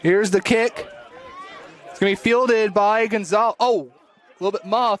cool. Here's the kick. going to be fielded by Gonzalez. Oh, a little bit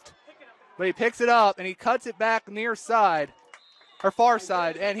muffed, but he picks it up and he cuts it back near side, or far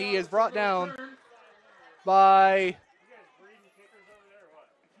side, and he is brought down by...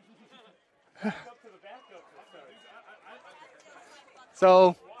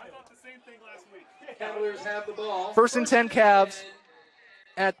 So, Cavaliers have the ball. first and 10 Cavs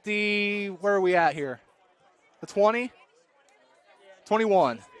at the, where are we at here? The 20?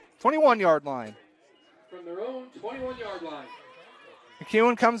 21. 21-yard line. From their own 21-yard line.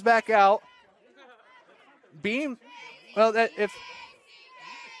 McEwen comes back out. Beam, well, if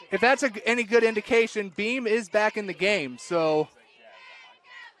that's any good indication, Beam is back in the game, so...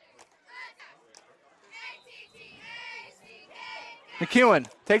 McEwen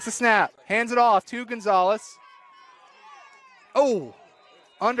takes a snap, hands it off to Gonzalez. Oh,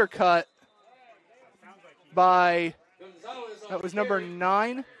 undercut by, that was number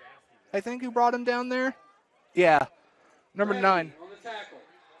 9, I think, who brought him down there. Yeah, number 9. On the tackle.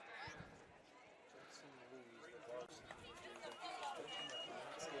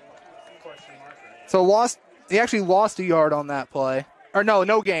 So he actually lost a yard on that play. Or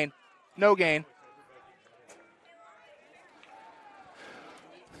no gain. No gain.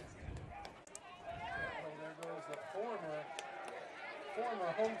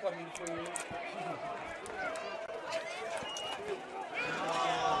 Homecoming queen.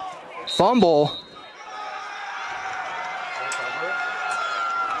 Fumble.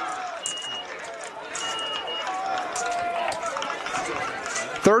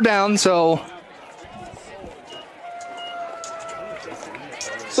 Third down, so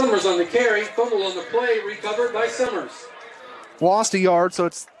Summers on the carry, fumble on the play, recovered by Summers. lost a yard, so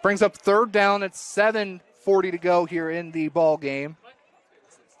it brings up third down. It's 7:40 to go here in the ball game.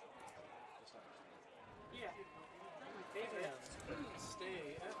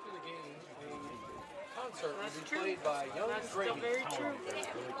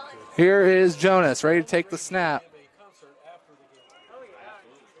 Here is Jonas, ready to take the snap.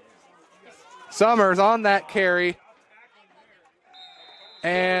 Summers on that carry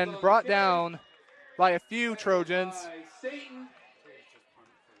and brought down by a few Trojans.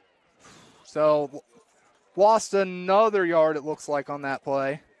 So lost another yard, it looks like, on that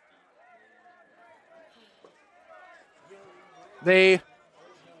play. They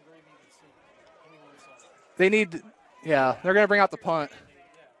need, yeah, they're going to bring out the punt.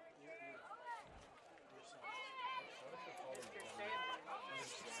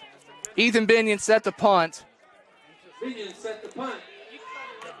 Ethan Binion set the punt. Binion set the punt.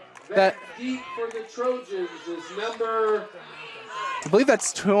 That deep for the Trojans is number... I believe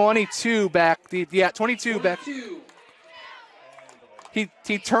that's 22 back deep. Yeah, 22 back. He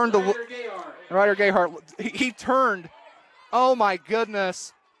turned the Ryder Gayhart. He turned. Oh my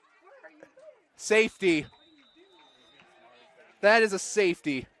goodness. Safety. That is a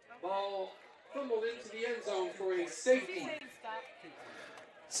safety. Ball fumbled into the end zone for a safety.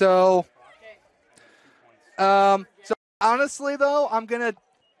 So honestly though,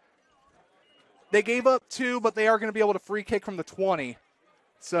 they gave up 2, but they are going to be able to free kick from the 20.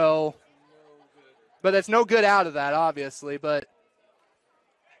 So, but that's no good out of that, obviously, but.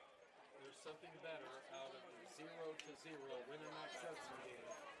 There's something better out of 0-0 winner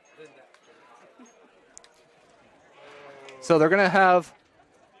than that. So they're going to have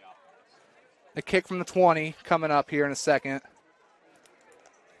a kick from the 20 coming up here in a second.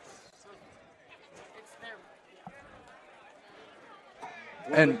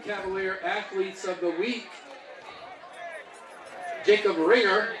 And Cavalier Athletes of the Week, Jacob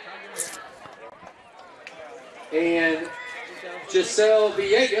Ringer and Giselle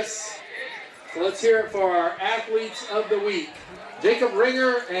Villegas. So let's hear it for our Athletes of the Week, Jacob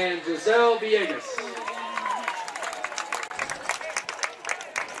Ringer and Giselle Villegas.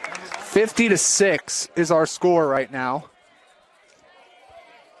 50-6 is our score right now.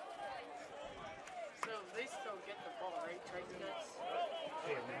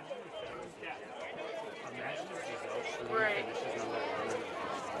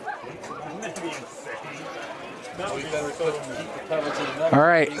 All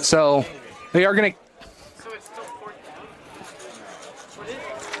right, so they are going to. So it's still 4th down? What is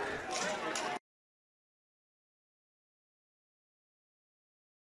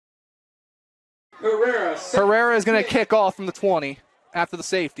it? Herrera is going to kick off from the 20 after the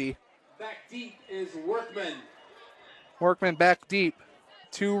safety. Back deep is Workman. Workman back deep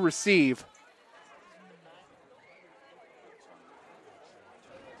to receive.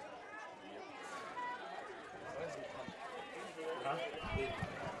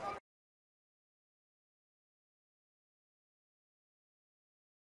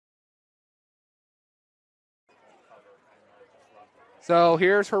 So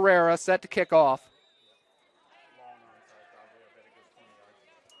here's Herrera set to kick off.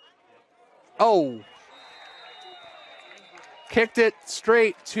 Oh. Kicked it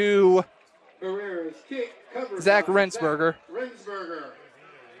straight to Herrera's kick covered Zach by Rensberger. Rensberger.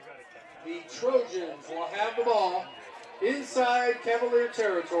 The Trojans will have the ball inside Cavalier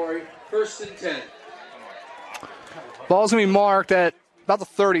territory, 1st and 10. Ball's going to be marked at about the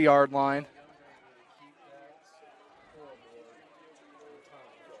 30-yard line.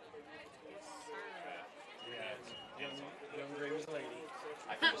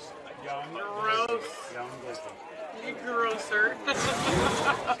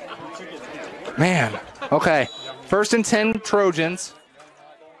 Man, okay. 1st and 10 Trojans.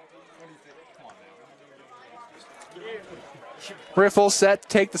 Riffle set to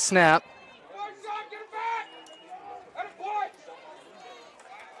take the snap.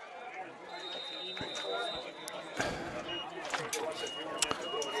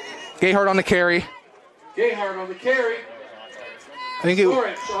 Gayhart on the carry. Gayhart on the carry. I think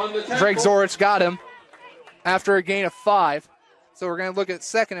Drake Zorich got him after a gain of 5. So we're going to look at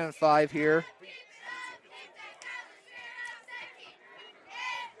 2nd and 5 here.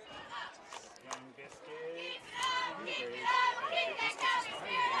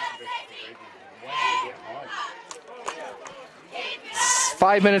 It's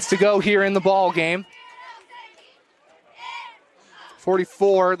 5 minutes to go here in the ball game.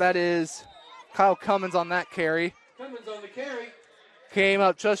 44, that is Kyle Cummins on that carry. Cummins on the carry. Came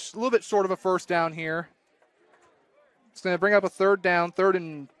up just a little bit short of a 1st down here. It's going to bring up a 3rd down, 3rd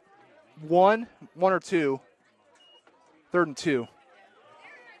and 1 or 2. 3rd and 2.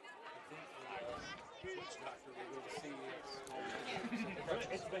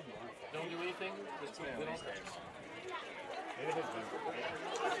 Don't do anything.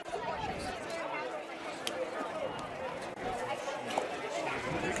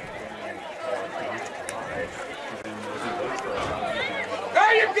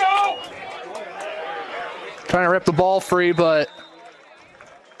 There you go! Trying to rip the ball free, but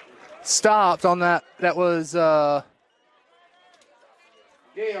stopped on that. That was Gayhart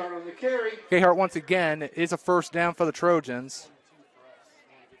on the carry. Gayhart once again. It is a 1st down for the Trojans.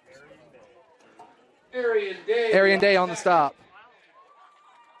 Arian Day on the stop.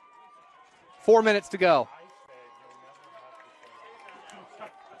 4 minutes to go.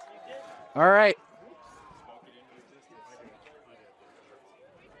 All right.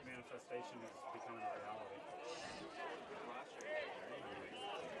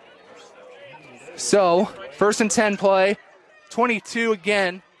 So, 1st and 10 play. 22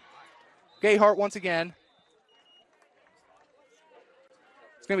 again. Gayhart once again.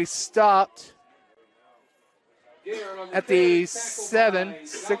 It's going to be stopped at the 7.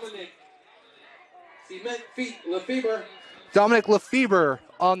 Dominic Lefebvre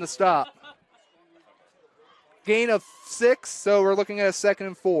on the stop. Gain of 6, so we're looking at a 2nd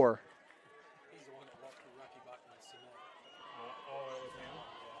and 4.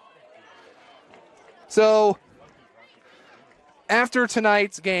 So, after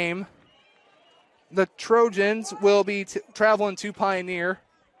tonight's game, the Trojans will be traveling to Pioneer,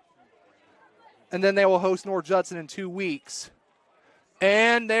 and then they will host North Judson in 2 weeks.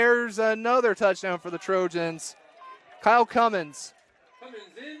 And there's another touchdown for the Trojans. Kyle Cummins. Cummins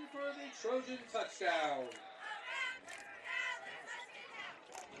in for the Trojan touchdown.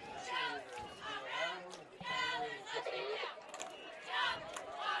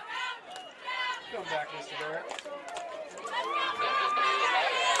 Come back, Mr. Barrett.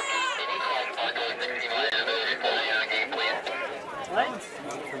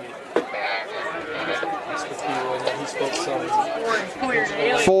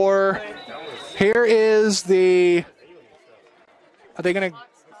 For here is the. Are they gonna?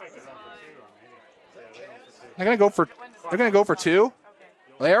 They're gonna go for. They're gonna go for 2.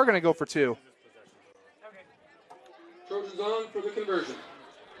 They are gonna go for 2. Trojans on for the conversion.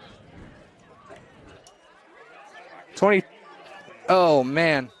 20. Oh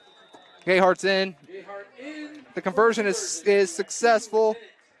man, Gayhart's in. Gayhart in. The conversion is successful.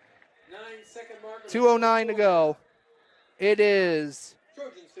 2:09 to go. It is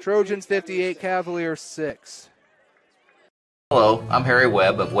Trojans 58, Cavaliers 6. Hello, I'm Harry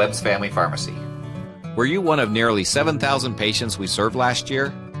Webb of Webb's Family Pharmacy. Were you one of nearly 7,000 patients we served last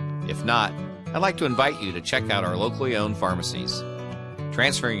year? If not, I'd like to invite you to check out our locally owned pharmacies.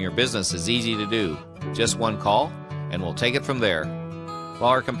 Transferring your business is easy to do. Just one call, and we'll take it from there. While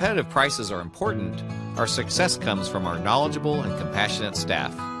our competitive prices are important, our success comes from our knowledgeable and compassionate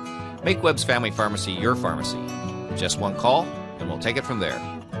staff. Make Webb's Family Pharmacy your pharmacy. Just one call, and we'll take it from there.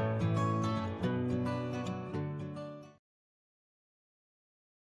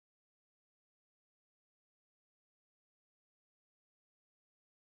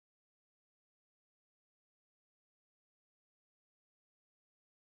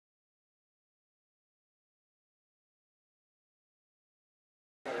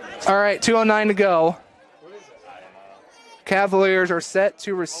 All right, 2:09 to go. Cavaliers are set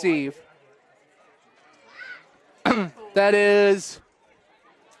to receive. That is,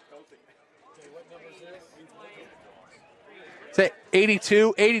 say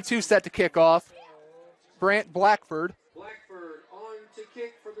 82. 82 set to kick off. Brant Blackford. Blackford on to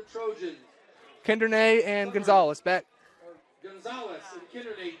kick for the Trojans. Kindernay and Gonzalez back. Gonzalez and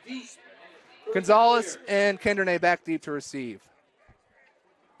Kindernay deep. Gonzalez and Kindernay back deep to receive.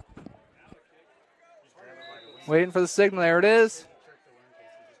 Waiting for the signal. There it is.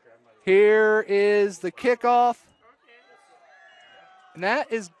 Here is the kickoff. And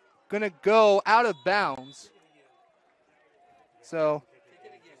that is going to go out of bounds. So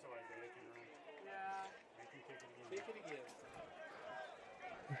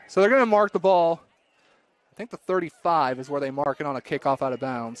they're going to mark the ball. I think the 35 is where they mark it on a kickoff out of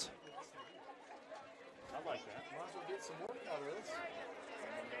bounds.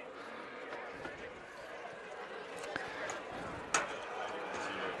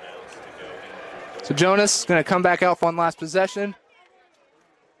 So Jonas is going to come back out for one last possession.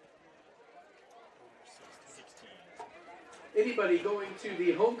 Anybody going to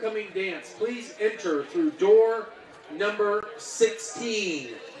the homecoming dance, please enter through door number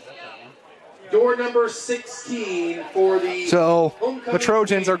 16. Door number 16 for the the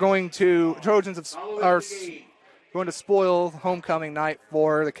Trojans are going to are going to spoil homecoming night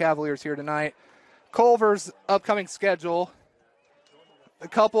for the Cavaliers here tonight. Culver's upcoming schedule: a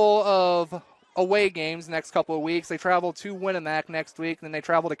couple of away games next couple of weeks. They travel to Winnemac next week, and then they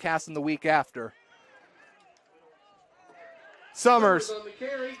travel to Casson the week after. Summers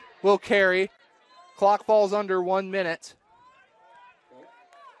will carry. Clock falls under 1 minute.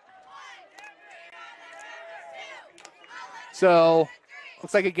 So,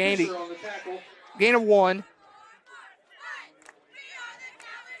 looks like a gain of 1.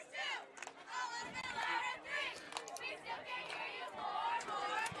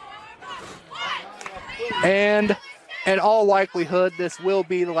 And in all likelihood, this will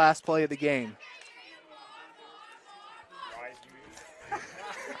be the last play of the game.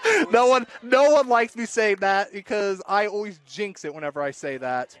 No one likes me saying that because I always jinx it whenever I say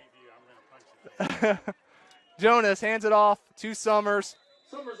that. Jonas hands it off to Summers.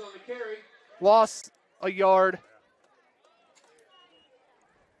 Summers on the carry. Lost a yard.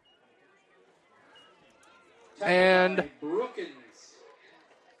 And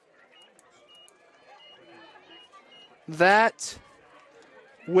that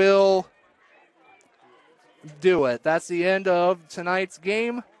will do it. That's the end of tonight's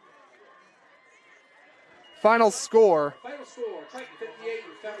game. Final score.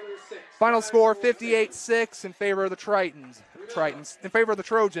 Final score 58-6 in favor of the Tritons. In favor of the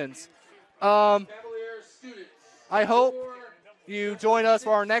Trojans. I hope you join us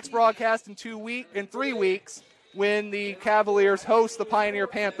for our next broadcast in 3 weeks when the Cavaliers host the Pioneer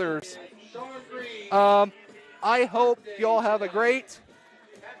Panthers. I hope you all have a great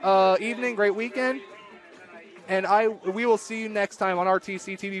evening, great weekend. And we will see you next time on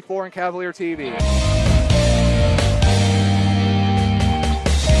RTC TV4 and Cavalier TV.